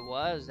 It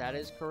was. That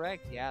is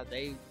correct. Yeah,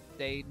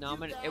 they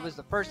nominated. It was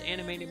the first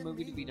animated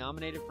movie to be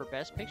nominated for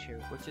Best Picture,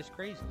 which is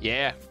crazy.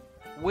 Yeah.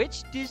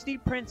 Which Disney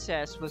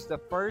princess was the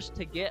first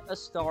to get a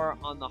star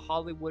on the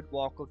Hollywood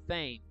Walk of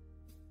Fame?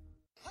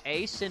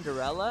 A.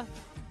 Cinderella,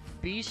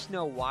 B.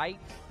 Snow White,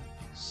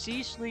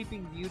 C.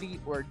 Sleeping Beauty,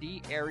 or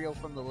D. Ariel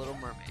from The Little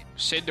Mermaid?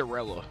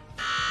 Cinderella.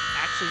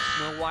 Actually,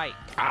 Snow White.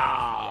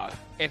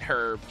 And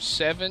her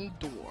 7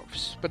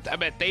 dwarfs. But I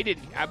bet they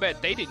didn't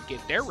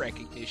get their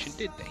recognition,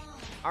 did they?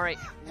 All right.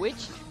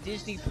 Which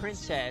Disney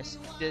princess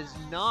does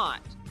not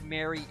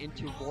marry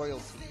into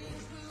royalty?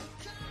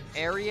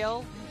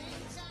 Ariel,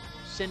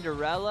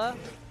 Cinderella,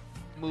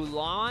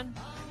 Mulan,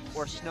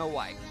 or Snow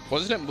White?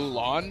 Wasn't it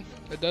Mulan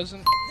that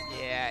doesn't?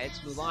 Yeah, it's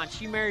Mulan.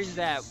 She marries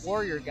that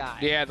warrior guy.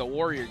 Yeah, the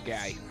warrior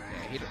guy.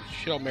 Yeah,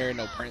 she don't marry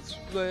no prince.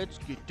 Let's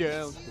get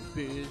down to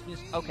business.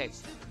 Okay.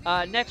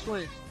 Next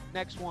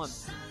one.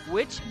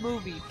 Which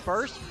movie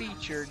first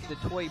featured the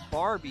toy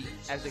Barbie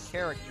as a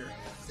character?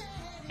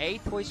 A.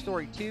 Toy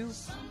Story 2,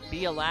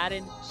 B.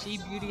 Aladdin, C.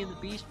 Beauty and the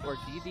Beast, or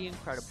D. The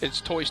Incredibles? It's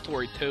Toy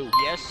Story 2.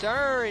 Yes,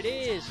 sir, it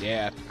is.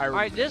 Yeah. All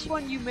right, this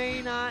one you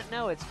may not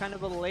know. It's kind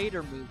of a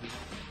later movie,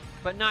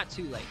 but not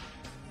too late.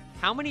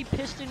 How many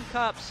Piston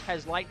Cups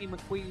has Lightning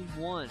McQueen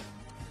won?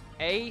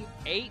 A.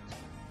 8,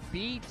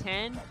 B.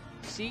 10,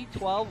 C.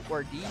 12,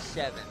 or D.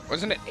 7?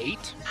 Wasn't it 8?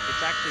 It's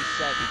actually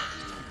 7.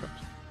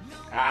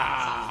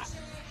 I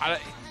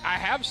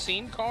have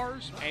seen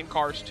Cars and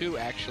Cars 2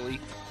 actually.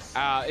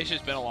 It's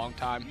just been a long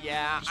time.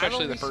 Yeah, especially I've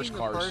only the first seen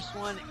Cars. The first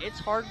one. It's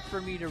hard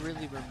for me to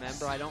really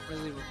remember. I don't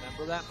really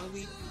remember that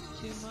movie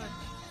too much.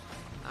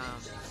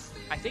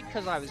 I think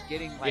because I was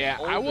getting older,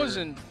 I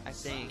wasn't. I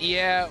think.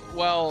 Yeah,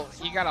 well,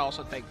 you gotta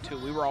also think too.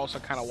 We were also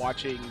kind of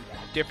watching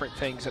different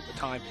things at the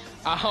time.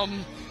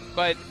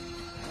 But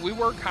we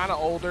were kind of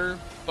older.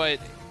 But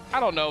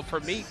I don't know. For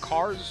me,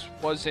 Cars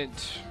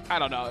wasn't. I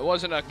don't know. It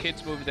wasn't a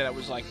kids movie that I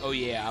was like, oh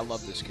yeah, I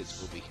love this kids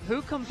movie.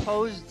 Who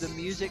composed the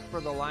music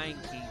for The Lion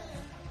King?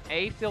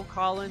 A. Phil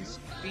Collins,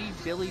 B.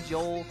 Billy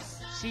Joel,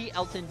 C.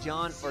 Elton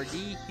John, or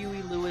D.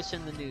 Huey Lewis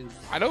and the News?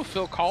 I know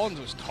Phil Collins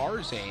was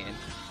Tarzan.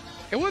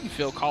 It wasn't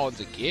Phil Collins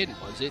again,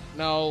 was it?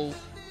 No.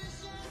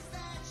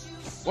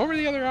 What were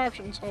the other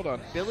options? Hold on.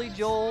 Billy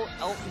Joel,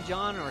 Elton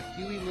John, or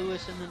Huey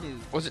Lewis and the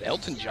News? Was it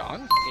Elton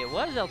John? It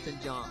was Elton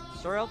John.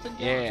 Sir Elton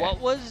John. Yeah. What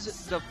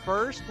was the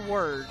first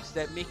words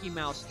that Mickey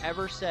Mouse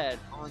ever said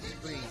on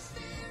screen?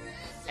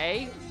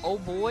 A. Oh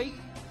boy.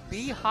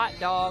 B. Hot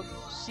dog.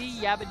 C.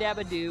 Yabba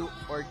dabba doo.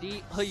 Or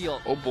D.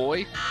 Huyul. Oh boy.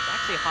 It's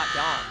actually hot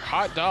dog.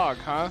 Hot dog,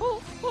 huh?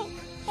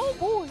 Oh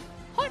boy.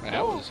 Hot That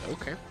dog. was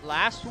okay.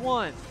 Last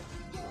one.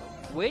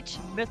 Which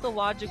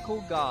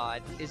mythological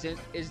god is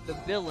the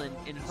villain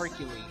in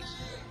Hercules?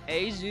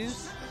 A.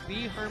 Zeus,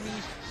 B.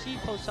 Hermes, C.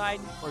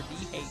 Poseidon, or D.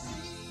 Hades?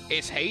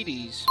 It's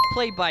Hades.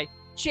 Played by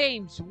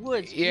James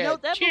Woods. Yeah, You know,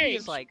 that movie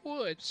James is like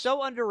Woods.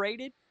 so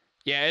underrated.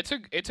 Yeah, it's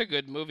a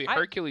good movie.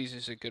 Hercules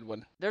is a good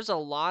one. There's a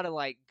lot of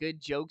like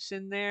good jokes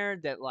in there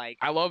that like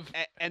I love.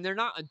 and they're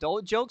not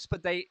adult jokes,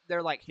 but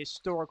they're like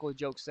historical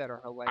jokes that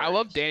are hilarious. I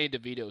love Danny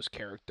DeVito's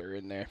character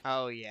in there.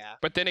 Oh yeah.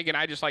 But then again,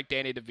 I just like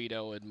Danny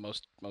DeVito in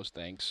most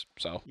things.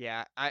 So.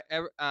 Yeah, I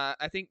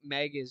think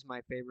Meg is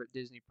my favorite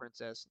Disney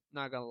princess.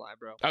 Not gonna lie,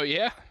 bro. Oh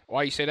yeah?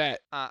 Why you say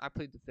that? I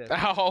plead the fifth.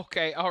 Oh,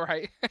 okay. All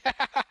right.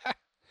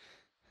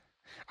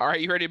 All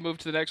right. You ready to move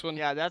to the next one?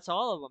 Yeah, that's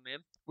all of them, man.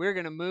 We're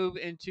gonna move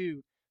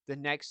into the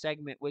next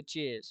segment, which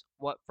is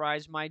what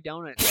fries my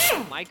donuts.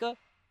 Micah,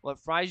 what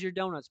fries your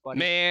donuts, buddy?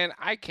 Man,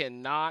 I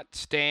cannot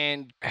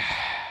stand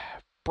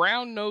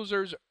brown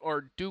nosers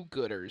or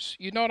do-gooders.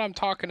 You know what I'm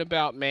talking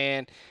about,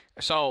 man.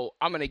 So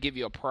I'm going to give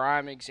you a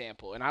prime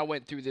example, and I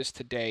went through this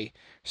today.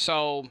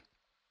 So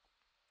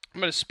I'm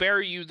going to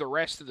spare you the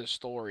rest of the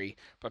story,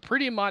 but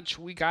pretty much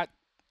we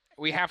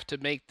have to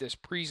make this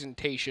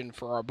presentation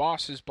for our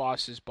boss's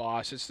boss's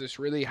boss. It's this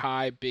really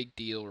high, big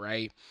deal,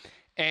 right?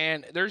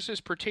 And there's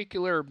this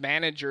particular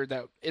manager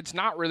that it's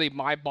not really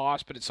my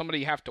boss, but it's somebody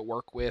you have to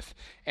work with.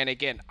 And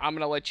again, I'm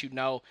going to let you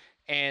know.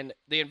 And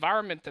the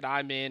environment that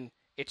I'm in,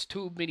 it's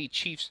too many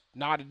chiefs,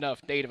 not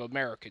enough Native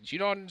Americans. You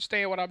don't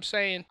understand what I'm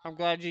saying? I'm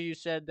glad you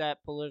said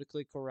that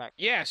politically correct.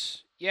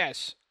 Yes,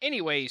 yes.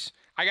 Anyways,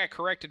 I got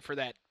corrected for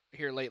that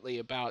here lately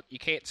about you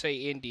can't say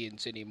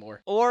Indians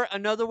anymore. Or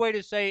another way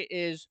to say it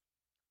is,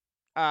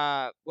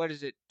 what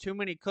is it? Too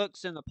many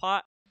cooks in the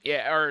pot.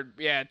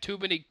 Yeah, too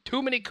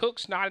many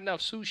cooks, not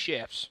enough sous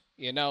chefs.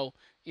 You know,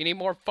 you need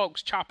more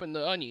folks chopping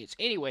the onions.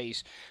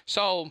 Anyways,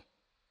 so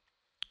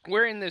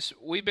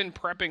we've been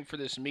prepping for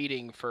this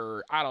meeting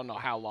for I don't know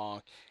how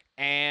long,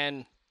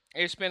 and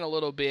it's been a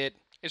little bit.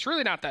 It's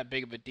really not that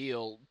big of a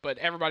deal, but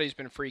everybody's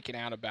been freaking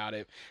out about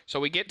it.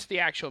 So we get to the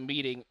actual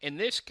meeting, and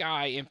this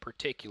guy in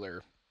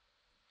particular.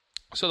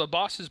 So the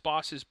boss's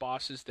boss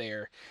is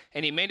there,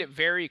 and he made it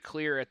very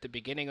clear at the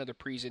beginning of the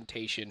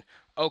presentation,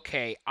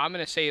 okay, I'm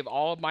going to save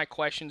all of my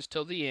questions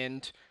till the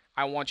end.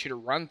 I want you to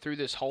run through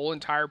this whole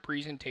entire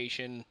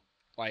presentation,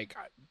 like,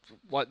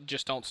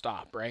 just don't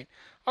stop, right?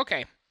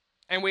 Okay.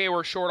 And we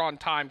were short on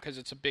time because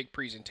it's a big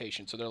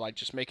presentation, so they're like,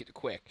 just make it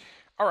quick.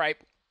 All right.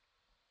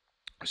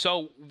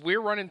 So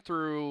we're running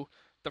through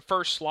the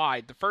first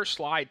slide. The first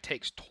slide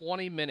takes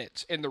 20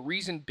 minutes, and the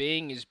reason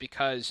being is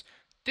because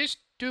this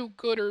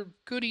do-gooder,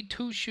 goody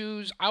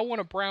two-shoes, I want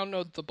to brown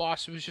note the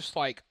boss was just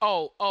like,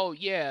 oh,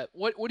 yeah,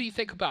 what do you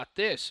think about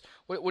this?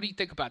 What do you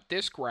think about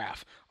this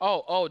graph?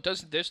 Oh,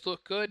 doesn't this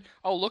look good?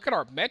 Oh, look at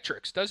our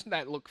metrics. Doesn't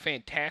that look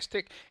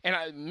fantastic? And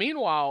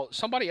meanwhile,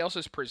 somebody else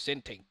is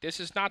presenting. This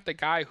is not the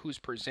guy who's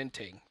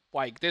presenting.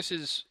 Like,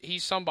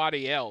 he's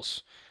somebody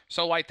else.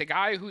 So, like, the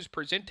guy who's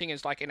presenting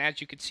is like, and as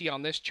you can see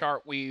on this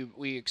chart, we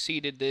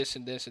exceeded this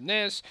and this and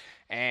this,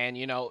 and,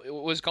 you know, it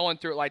was going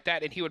through it like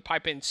that, and he would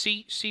pipe in,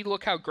 see,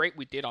 look how great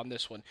we did on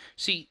this one.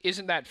 See,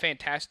 isn't that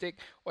fantastic?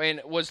 And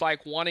it was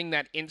like wanting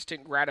that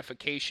instant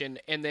gratification,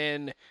 and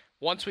then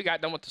once we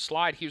got done with the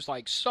slide, he was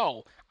like,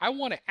 so, I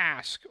want to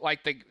ask,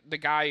 like, the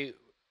guy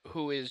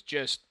who is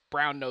just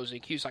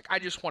brown-nosing, he was like, I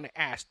just want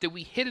to ask, did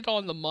we hit it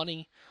on the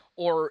money?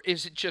 Or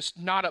is it just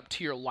not up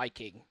to your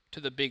liking to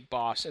the big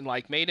boss? And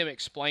like made him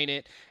explain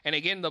it. And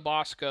again, the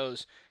boss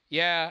goes,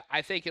 yeah,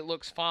 I think it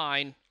looks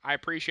fine. I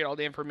appreciate all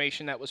the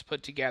information that was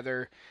put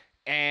together.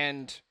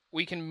 And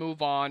we can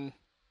move on.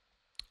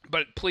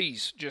 But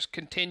please just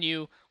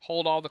continue.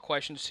 Hold all the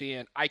questions to the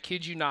end. I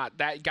kid you not.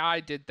 That guy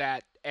did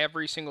that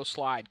every single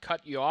slide.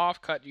 Cut you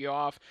off,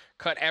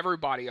 cut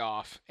everybody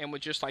off. And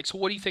was just like, so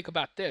what do you think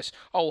about this?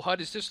 Oh, how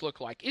does this look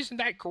like? Isn't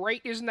that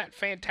great? Isn't that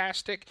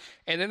fantastic?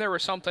 And then there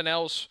was something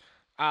else.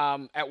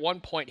 At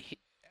one point,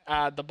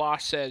 the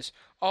boss says,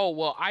 oh,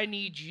 well, I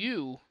need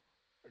you,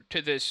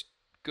 to this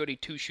goody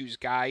two-shoes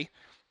guy,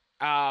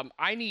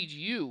 I need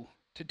you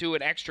to do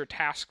an extra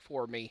task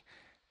for me.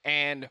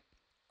 And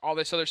all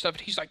this other stuff.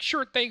 And he's like,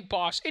 sure thing,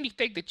 boss.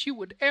 Anything that you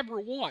would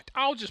ever want.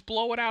 I'll just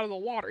blow it out of the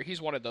water.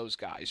 He's one of those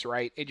guys,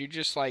 right? And you're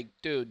just like,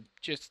 dude,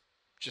 just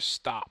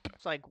stop.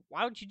 It's like,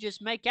 why don't you just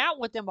make out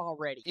with them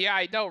already? Yeah,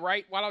 I know,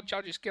 right? Why don't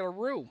y'all just get a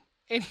room?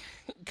 And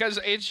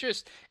because it's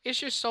just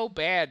so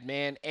bad,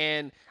 man.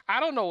 And I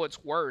don't know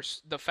what's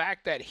worse, the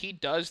fact that he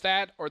does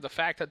that or the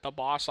fact that the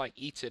boss like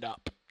eats it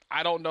up.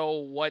 I don't know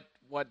what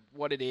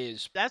it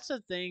is. That's the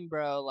thing,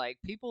 bro. Like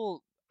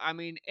people, I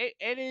mean,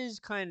 it is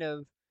kind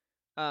of,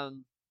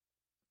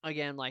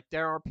 again, like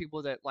there are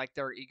people that like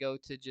their ego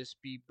to just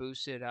be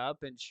boosted up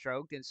and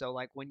stroked, and so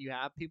like when you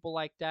have people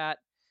like that,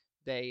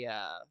 they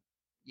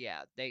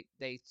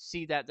they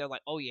see that they're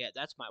like, oh yeah,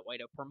 that's my way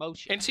to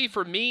promotion. And see,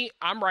 for me,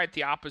 I'm right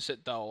the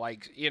opposite though.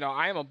 Like, you know,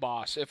 I am a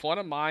boss. If one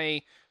of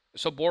my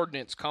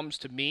subordinates comes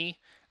to me,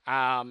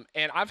 and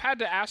I've had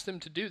to ask them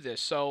to do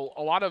this. So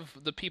a lot of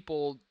the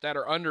people that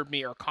are under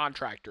me are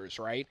contractors,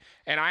 right?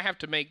 And I have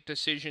to make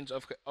decisions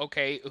of,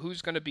 okay,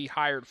 who's going to be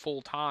hired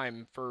full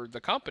time for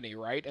the company,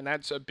 right? And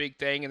that's a big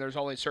thing. And there's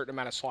only a certain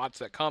amount of slots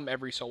that come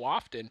every so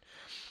often.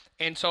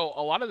 And so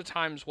a lot of the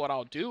times what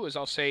I'll do is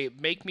I'll say,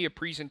 make me a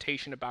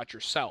presentation about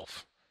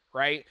yourself,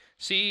 right?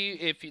 See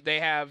if they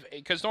have,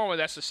 because normally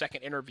that's the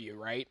second interview,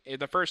 right?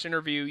 The first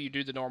interview, you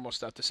do the normal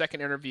stuff. The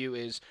second interview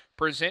is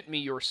present me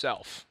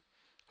yourself.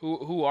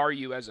 Who are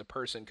you as a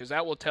person? Because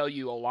that will tell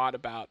you a lot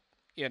about,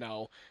 you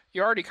know,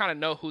 you already kind of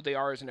know who they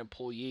are as an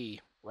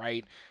employee,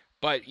 right?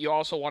 But you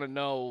also want to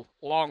know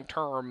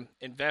long-term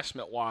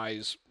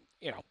investment-wise,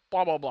 you know,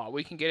 blah, blah, blah.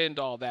 We can get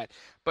into all that.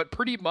 But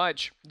pretty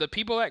much the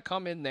people that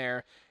come in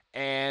there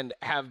and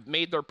have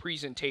made their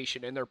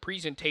presentation, and their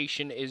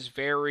presentation is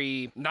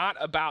very not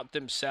about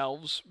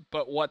themselves,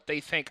 but what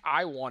they think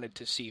I wanted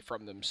to see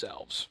from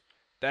themselves.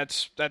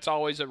 That's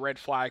always a red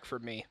flag for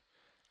me.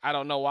 I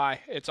don't know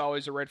why. It's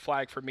always a red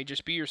flag for me.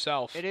 Just be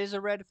yourself. It is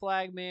a red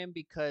flag, man,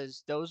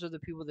 because those are the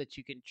people that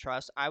you can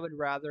trust. I would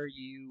rather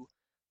you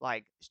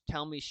like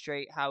tell me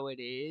straight how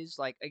it is.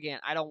 Like again,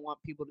 I don't want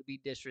people to be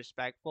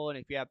disrespectful, and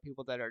if you have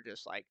people that are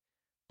just like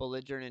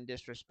belligerent and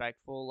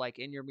disrespectful, like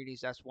in your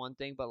meetings, that's one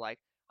thing. But like,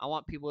 I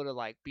want people to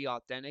like be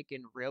authentic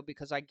and real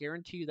because I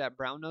guarantee you that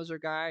brown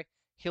noser guy,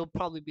 he'll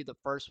probably be the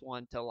first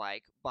one to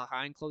like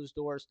behind closed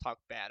doors talk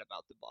bad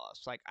about the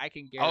boss. Like I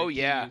can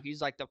guarantee you, he's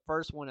like the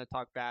first one to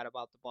talk bad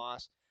about the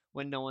boss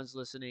when no one's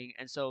listening.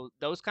 And so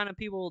those kind of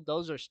people,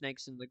 those are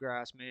snakes in the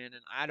grass, man.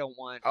 And I don't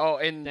want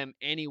them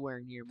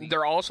anywhere near me.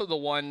 They're also the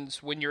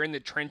ones when you're in the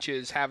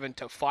trenches having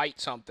to fight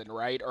something,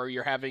 right? Or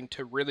you're having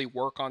to really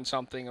work on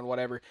something and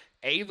whatever.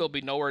 A, they'll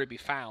be nowhere to be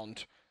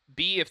found.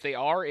 B, if they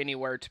are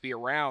anywhere to be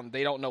around,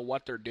 they don't know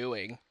what they're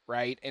doing,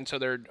 right? And so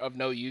they're of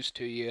no use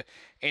to you.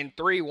 And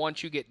 3,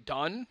 once you get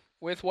done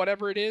with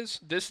whatever it is,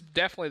 this is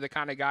definitely the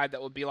kind of guy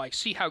that would be like,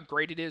 see how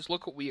great it is?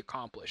 Look what we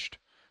accomplished.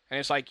 And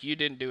it's like, you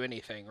didn't do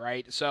anything,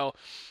 right? So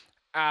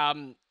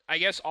I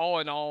guess all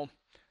in all,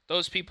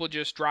 those people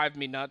just drive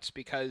me nuts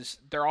because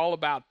they're all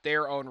about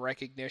their own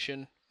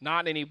recognition,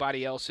 not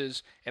anybody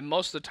else's. And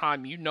most of the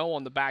time,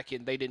 on the back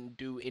end, they didn't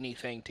do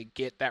anything to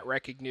get that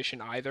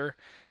recognition either.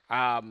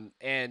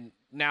 And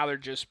now they're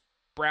just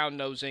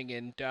brown-nosing,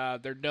 and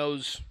their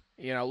nose,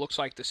 looks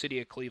like the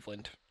city of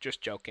Cleveland. Just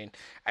joking.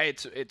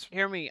 It's.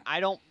 Hear me. I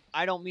don't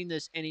mean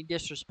this any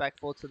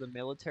disrespectful to the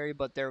military,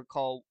 but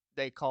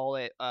they call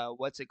it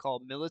what's it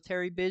called,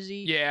 military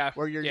busy,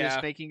 where you're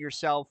just making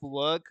yourself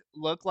look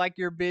like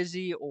you're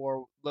busy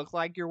or look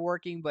like you're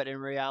working, but in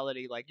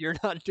reality, like, you're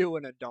not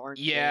doing a darn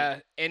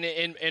thing. And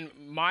in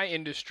my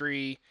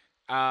industry,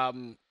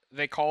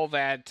 they call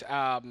that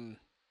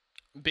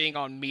being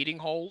on meeting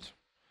hold.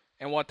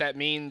 And what that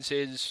means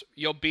is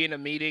you'll be in a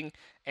meeting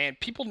and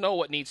people know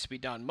what needs to be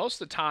done.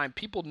 Most of the time,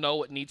 people know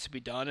what needs to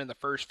be done in the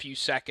first few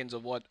seconds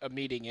of what a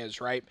meeting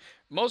is, right?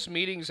 Most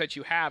meetings that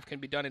you have can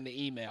be done in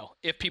the email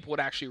if people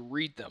would actually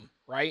read them,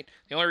 right?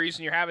 The only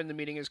reason you're having the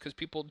meeting is because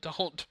people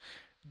don't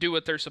do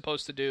what they're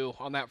supposed to do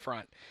on that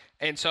front.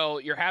 And so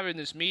you're having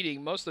this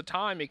meeting. Most of the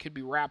time, it could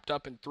be wrapped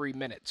up in 3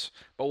 minutes.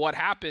 But what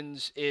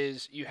happens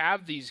is you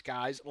have these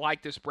guys,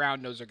 like this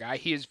brown noser guy.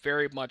 He is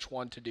very much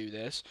one to do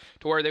this,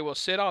 to where they will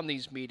sit on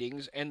these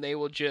meetings and they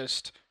will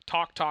just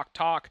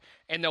talk,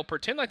 and they'll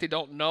pretend like they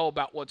don't know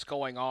about what's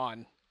going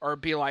on, or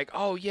be like,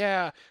 oh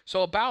yeah,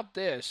 so about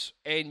this,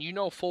 and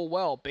full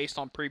well, based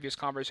on previous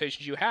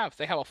conversations you have,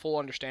 they have a full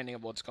understanding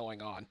of what's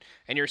going on.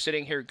 And you're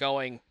sitting here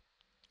going,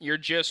 you're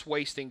just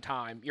wasting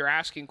time. You're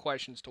asking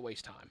questions to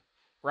waste time,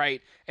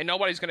 right? And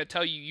nobody's going to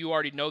tell you you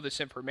already know this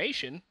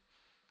information,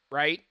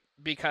 right?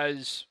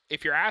 Because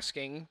if you're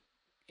asking,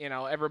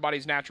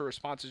 everybody's natural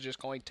response is just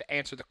going to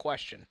answer the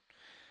question.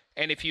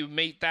 And if you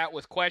meet that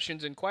with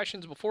questions and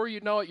questions, before you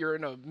know it, you're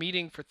in a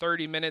meeting for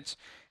 30 minutes,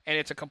 and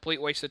it's a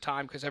complete waste of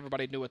time because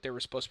everybody knew what they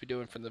were supposed to be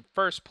doing from the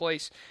first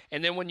place.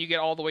 And then when you get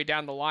all the way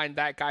down the line,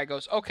 that guy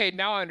goes, okay,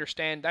 now I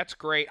understand. That's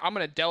great. I'm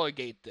going to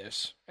delegate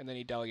this. And then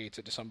he delegates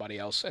it to somebody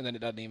else, and then it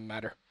doesn't even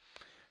matter.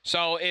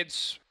 So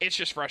it's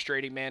just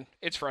frustrating, man.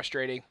 It's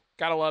frustrating.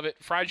 Gotta love it.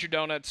 Fries your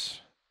donuts.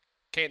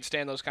 Can't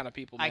stand those kind of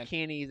people, man. I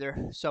can't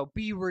either. So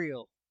be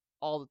real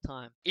all the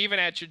time. Even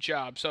at your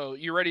job. So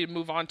you ready to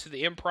move on to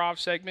the improv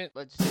segment?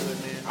 Let's do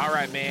it, man. All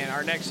right, man.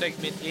 Our next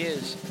segment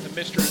is the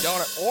Mystery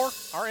Donut, or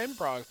our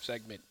improv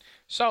segment.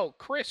 So,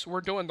 Chris, we're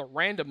doing the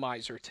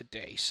randomizer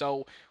today.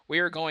 So we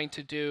are going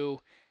to do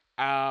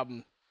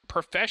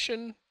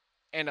profession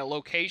and a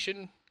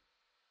location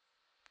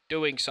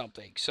doing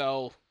something.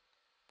 So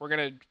we're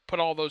going to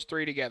put all those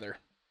 3 together.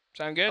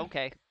 Sound good?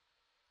 Okay.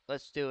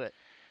 Let's do it.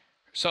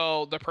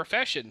 So the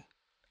profession,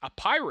 a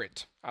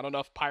pirate. I don't know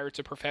if pirate's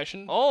a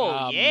profession.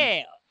 Oh,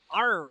 yeah.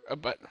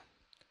 But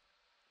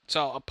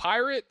so a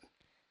pirate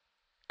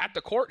at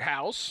the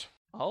courthouse.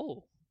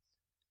 Oh,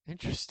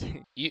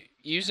 interesting.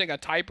 Using a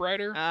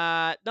typewriter.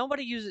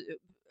 Nobody uses.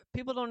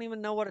 People don't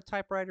even know what a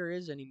typewriter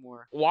is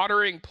anymore.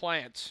 Watering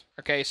plants.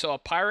 Okay, so a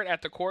pirate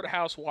at the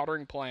courthouse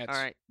watering plants.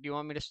 All right. Do you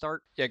want me to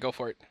start? Yeah, go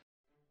for it.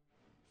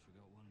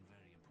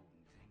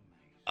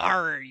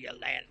 Arr, you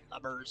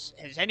landlubbers.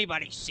 Has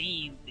anybody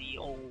seen the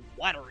old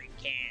watering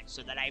can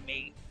so that I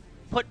may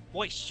put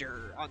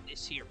moisture on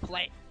this here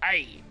plant?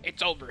 Hey,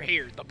 it's over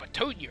here. The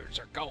petunias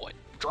are going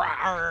dry.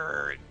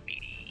 Arr,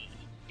 matey.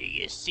 Do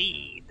you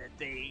see that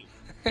they've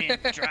been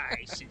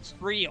dry since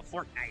 3 or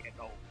fortnight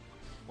ago,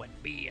 when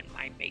me and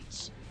my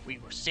mates, we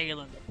were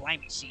sailing the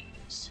Blimey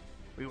seas.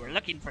 We were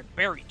looking for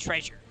buried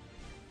treasure,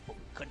 but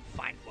we couldn't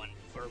find one,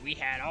 for we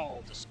had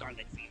all the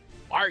scarlet fever.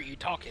 Why are you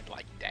talking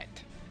like that?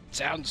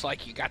 Sounds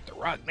like you got the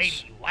runs.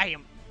 Matey, why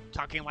am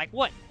talking like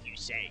what, you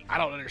say? I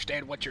don't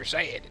understand what you're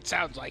saying. It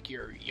sounds like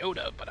you're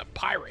Yoda, but a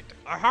pirate.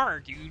 Arr,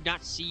 do you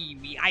not see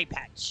me eye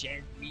patch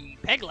and me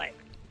peg leg?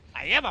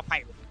 I am a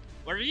pirate.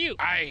 What are you?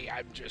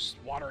 I'm just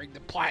watering the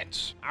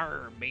plants.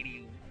 Arr,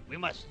 matey, we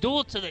must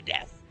duel to the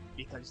death,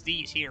 because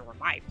these here are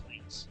my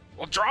plants.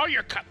 Well, draw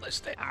your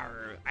cutlass then.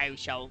 Arr,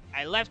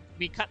 I left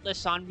me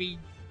cutlass on me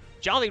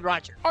Jolly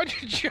Roger. Oh,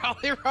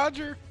 Jolly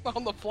Roger?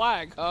 On the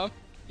flag, huh?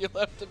 You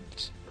left the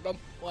shirt on the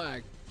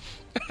flag.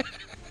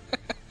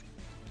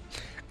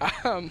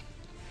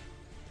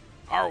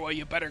 Or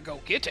you better go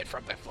get it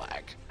from the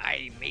flag.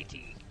 Aye,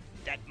 matey,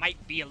 that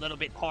might be a little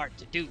bit hard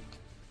to do.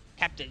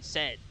 Captain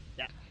said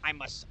that I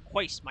must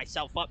hoist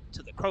myself up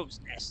to the crow's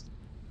nest,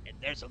 and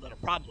there's a little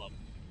problem.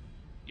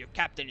 Your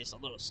captain is a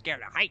little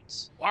scared of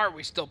heights. Why are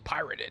we still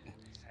pirated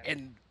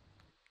in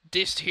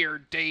this here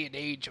day and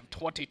age of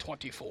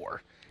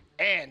 2024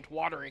 and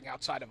watering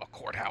outside of a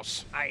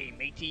courthouse? Aye,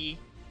 matey,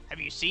 have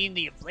you seen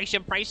the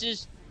inflation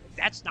prices? If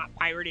that's not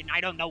pirating,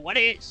 I don't know what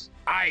is.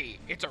 Aye,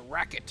 it's a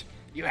racket.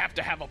 You have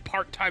to have a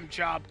part-time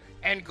job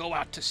and go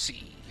out to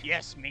sea.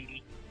 Yes,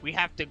 matey, we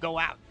have to go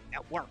out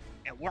and work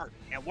and work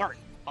and work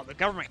while the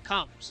government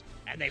comes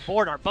and they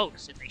board our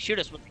boats and they shoot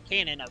us with the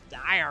cannon of the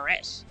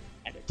IRS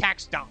and the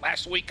tax dump.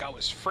 Last week I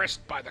was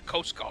frisked by the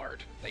Coast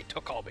Guard. They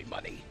took all me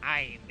money.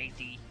 Aye,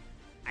 matey,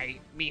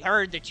 me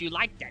heard that you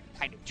like that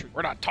kind of treatment.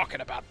 We're not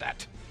talking about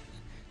that.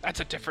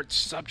 That's a different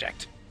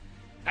subject.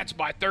 That's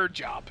my third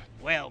job.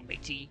 Well,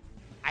 matey,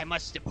 I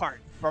must depart,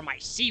 for my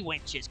sea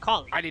wench is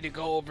calling. I need to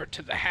go over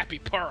to the Happy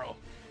Pearl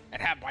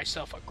and have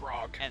myself a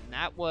grog. And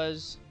that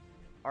was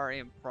our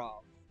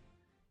improv.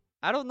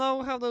 I don't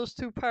know how those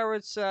two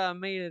pirates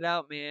made it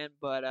out, man,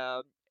 but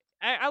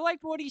I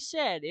liked what he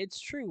said.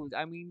 It's true.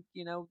 I mean,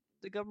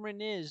 the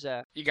government is...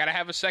 You gotta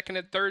have a second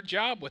and third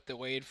job with the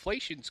way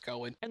inflation's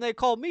going. And they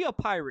called me a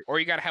pirate. Or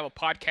you gotta have a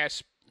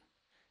podcast.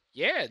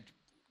 Yeah,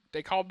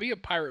 they called me a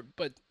pirate,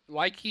 but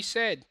like he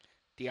said,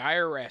 the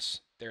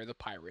IRS, they're the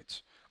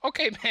pirates.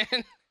 Okay,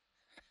 man.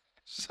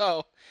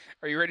 So,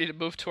 are you ready to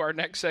move to our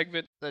next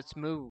segment? Let's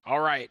move. All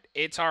right,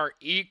 it's our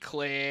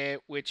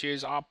E-clip, which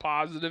is our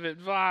positive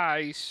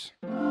advice.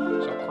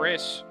 So,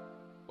 Chris,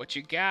 what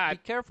you got? Be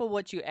careful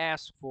what you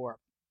ask for.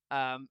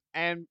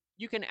 And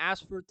you can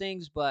ask for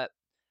things, but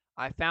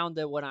I found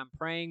that when I'm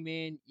praying,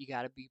 man, you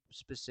got to be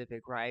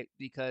specific, right?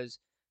 Because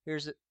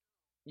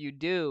you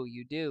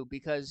do.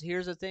 Because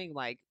here's the thing,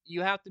 like,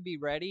 you have to be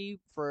ready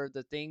for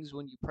the things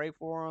when you pray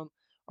for them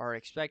or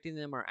expecting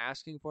them or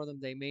asking for them.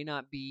 They may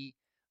not be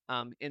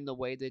in the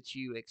way that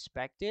you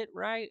expect it,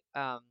 right?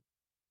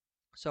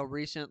 So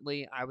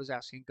recently I was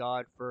asking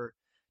God for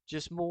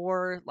just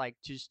more, like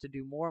just to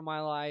do more in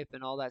my life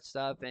and all that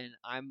stuff. And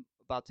I'm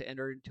about to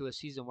enter into a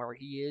season where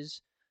He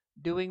is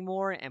doing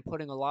more and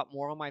putting a lot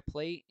more on my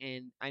plate.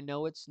 And I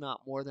know it's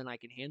not more than I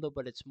can handle,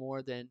 but it's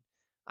more than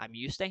I'm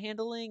used to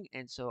handling.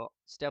 And so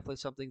it's definitely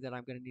something that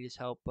I'm going to need His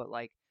help. But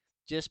like,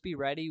 just be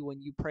ready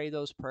when you pray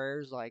those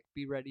prayers, like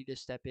be ready to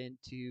step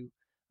into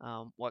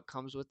what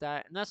comes with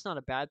that. And that's not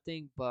a bad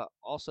thing, but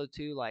also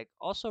too, like,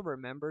 also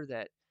remember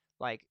that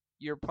like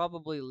you're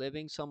probably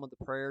living some of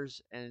the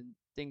prayers and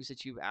things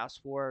that you've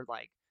asked for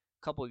like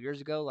a couple of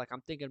years ago. Like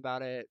I'm thinking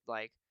about it,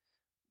 like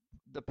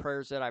the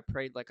prayers that I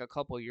prayed like a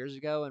couple of years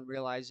ago and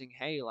realizing,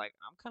 hey, like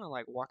I'm kind of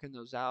like walking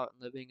those out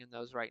and living in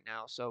those right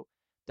now. So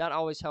that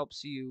always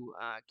helps you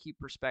keep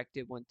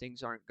perspective when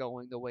things aren't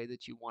going the way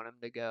that you want them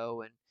to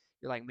go. And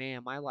you're like,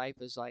 man, my life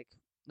is like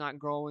not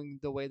growing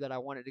the way that I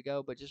want it to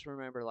go. But just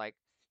remember, like,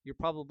 you're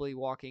probably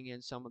walking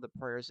in some of the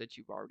prayers that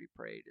you've already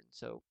prayed. And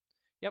so,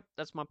 yep,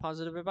 that's my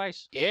positive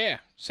advice. Yeah,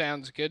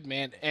 sounds good,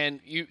 man. And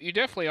you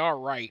definitely are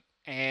right.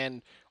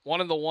 And one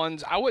of the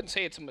ones, I wouldn't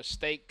say it's a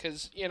mistake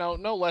because,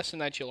 no lesson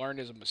that you learned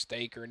is a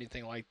mistake or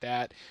anything like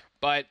that.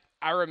 But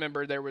I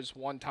remember there was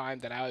one time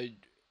that I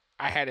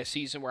had a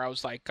season where I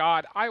was like,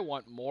 God, I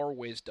want more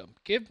wisdom.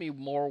 Give me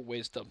more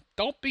wisdom.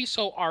 Don't be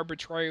so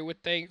arbitrary with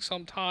things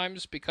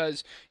sometimes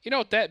because you know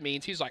what that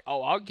means? He's like,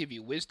 oh, I'll give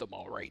you wisdom,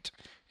 all right.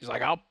 He's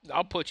like,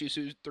 I'll put you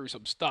through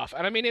some stuff.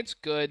 And I mean, it's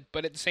good,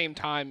 but at the same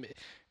time,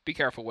 be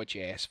careful what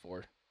you ask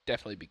for.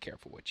 Definitely be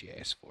careful what you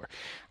ask for.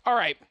 All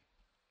right.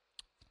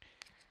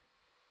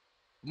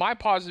 My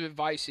positive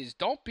advice is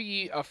don't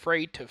be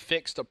afraid to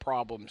fix the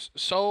problems.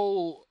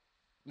 So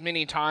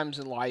many times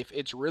in life,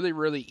 it's really,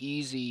 really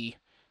easy.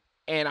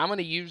 And I'm going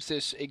to use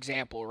this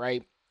example,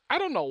 right? I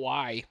don't know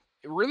why.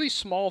 Really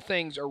small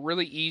things are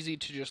really easy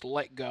to just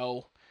let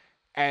go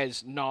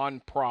as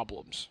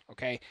non-problems,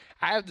 okay?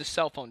 I have the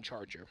cell phone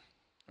charger,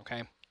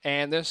 okay?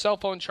 And the cell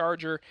phone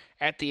charger,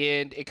 at the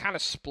end, it kind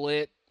of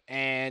split.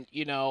 And,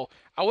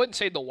 I wouldn't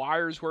say the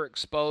wires were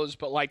exposed,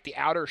 but like the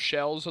outer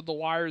shells of the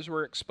wires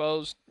were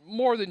exposed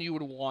more than you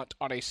would want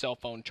on a cell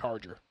phone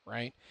charger,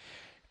 right?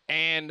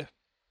 And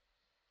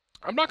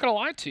I'm not going to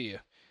lie to you.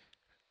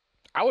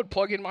 I would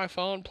plug in my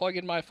phone,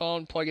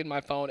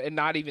 and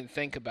not even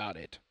think about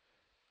it,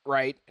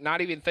 right?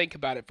 Not even think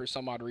about it for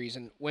some odd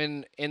reason.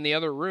 When in the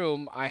other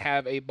room, I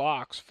have a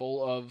box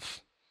full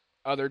of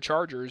other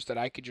chargers that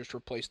I could just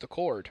replace the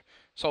cord.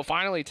 So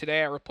finally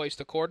today I replaced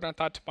the cord, and I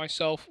thought to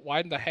myself, why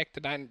in the heck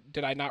did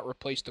I not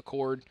replace the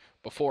cord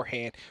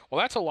beforehand?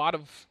 Well, that's a lot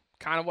of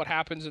kind of what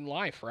happens in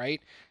life,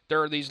 right?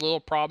 There are these little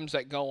problems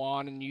that go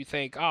on, and you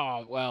think,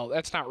 oh, well,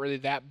 that's not really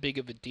that big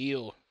of a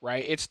deal,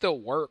 right? It still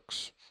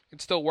works.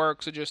 It still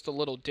works, it's just a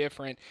little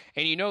different.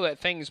 And you know that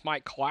things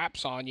might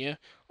collapse on you,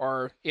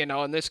 or,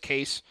 in this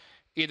case,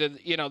 either,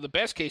 the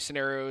best case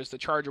scenario is the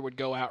charger would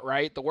go out,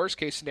 right? The worst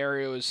case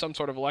scenario is some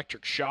sort of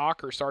electric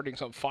shock or starting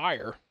some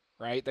fire,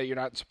 right? That you're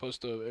not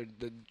supposed to,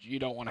 that you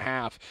don't want to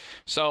have.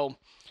 So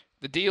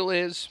the deal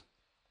is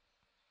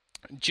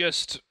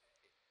just,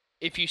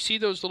 if you see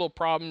those little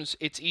problems,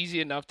 it's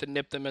easy enough to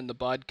nip them in the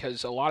bud,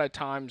 because a lot of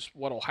times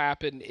what will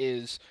happen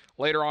is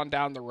later on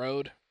down the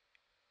road,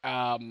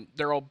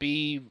 there will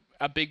be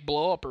a big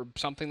blow up or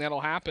something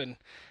that'll happen.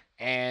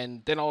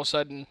 And then all of a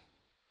sudden,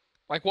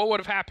 like what would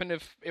have happened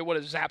if it would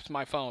have zapped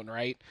my phone,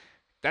 right?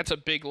 That's a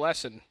big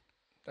lesson.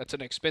 That's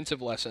an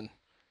expensive lesson.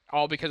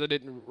 All because I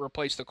didn't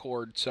replace the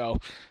cord. So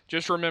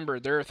just remember,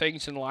 there are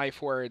things in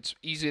life where it's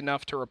easy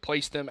enough to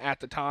replace them at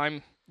the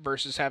time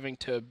versus having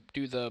to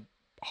do the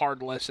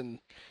hard lesson,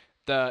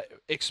 the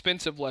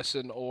expensive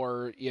lesson,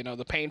 or,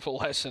 the painful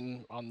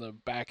lesson on the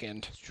back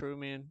end. It's true,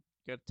 man.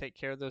 You got to take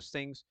care of those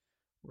things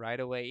right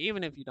away,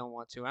 even if you don't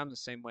want to. I'm the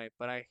same way,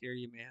 but I hear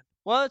you, man.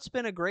 Well, it's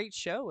been a great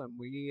show, and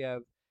we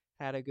have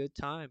had a good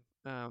time.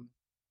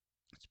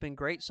 It's been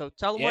great. So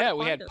tell them where to Yeah,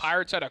 we find had us.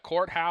 pirates at a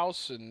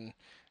courthouse,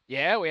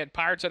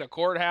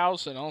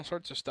 and all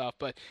sorts of stuff.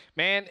 But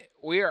man,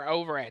 we are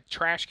over at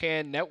Trash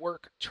Can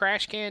Network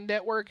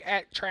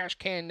at Trash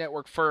Can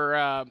Network for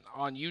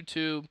on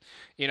YouTube,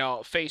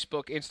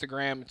 Facebook,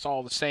 Instagram. It's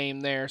all the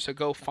same there. So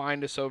go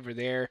find us over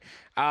there.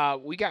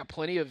 We got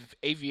plenty of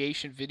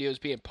aviation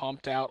videos being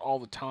pumped out all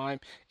the time.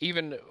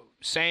 Even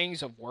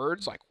sayings of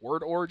words, like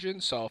word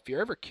origins. So if you're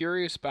ever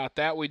curious about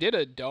that, we did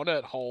a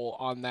donut hole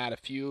on that a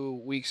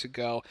few weeks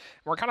ago.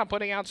 We're kind of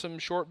putting out some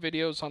short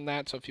videos on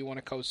that, so if you want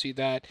to go see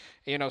that,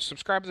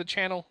 subscribe to the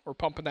channel. We're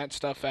pumping that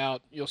stuff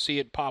out. You'll see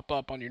it pop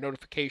up on your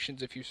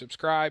notifications if you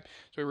subscribe,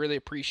 so we really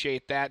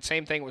appreciate that.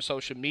 Same thing with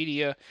social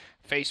media,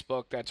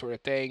 Facebook, that sort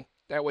of thing.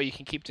 That way you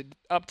can keep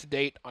up to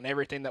date on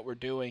everything that we're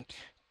doing.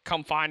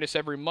 Come find us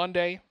every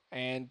Monday,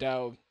 and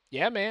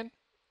yeah, man,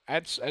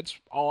 that's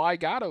all I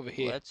got over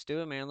here. Let's do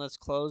it, man. Let's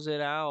close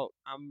it out.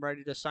 I'm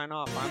ready to sign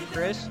off. I'm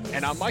Chris.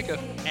 And I'm Micah.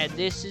 And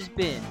this has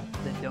been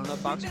the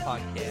Doughnut Box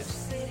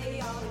Podcast.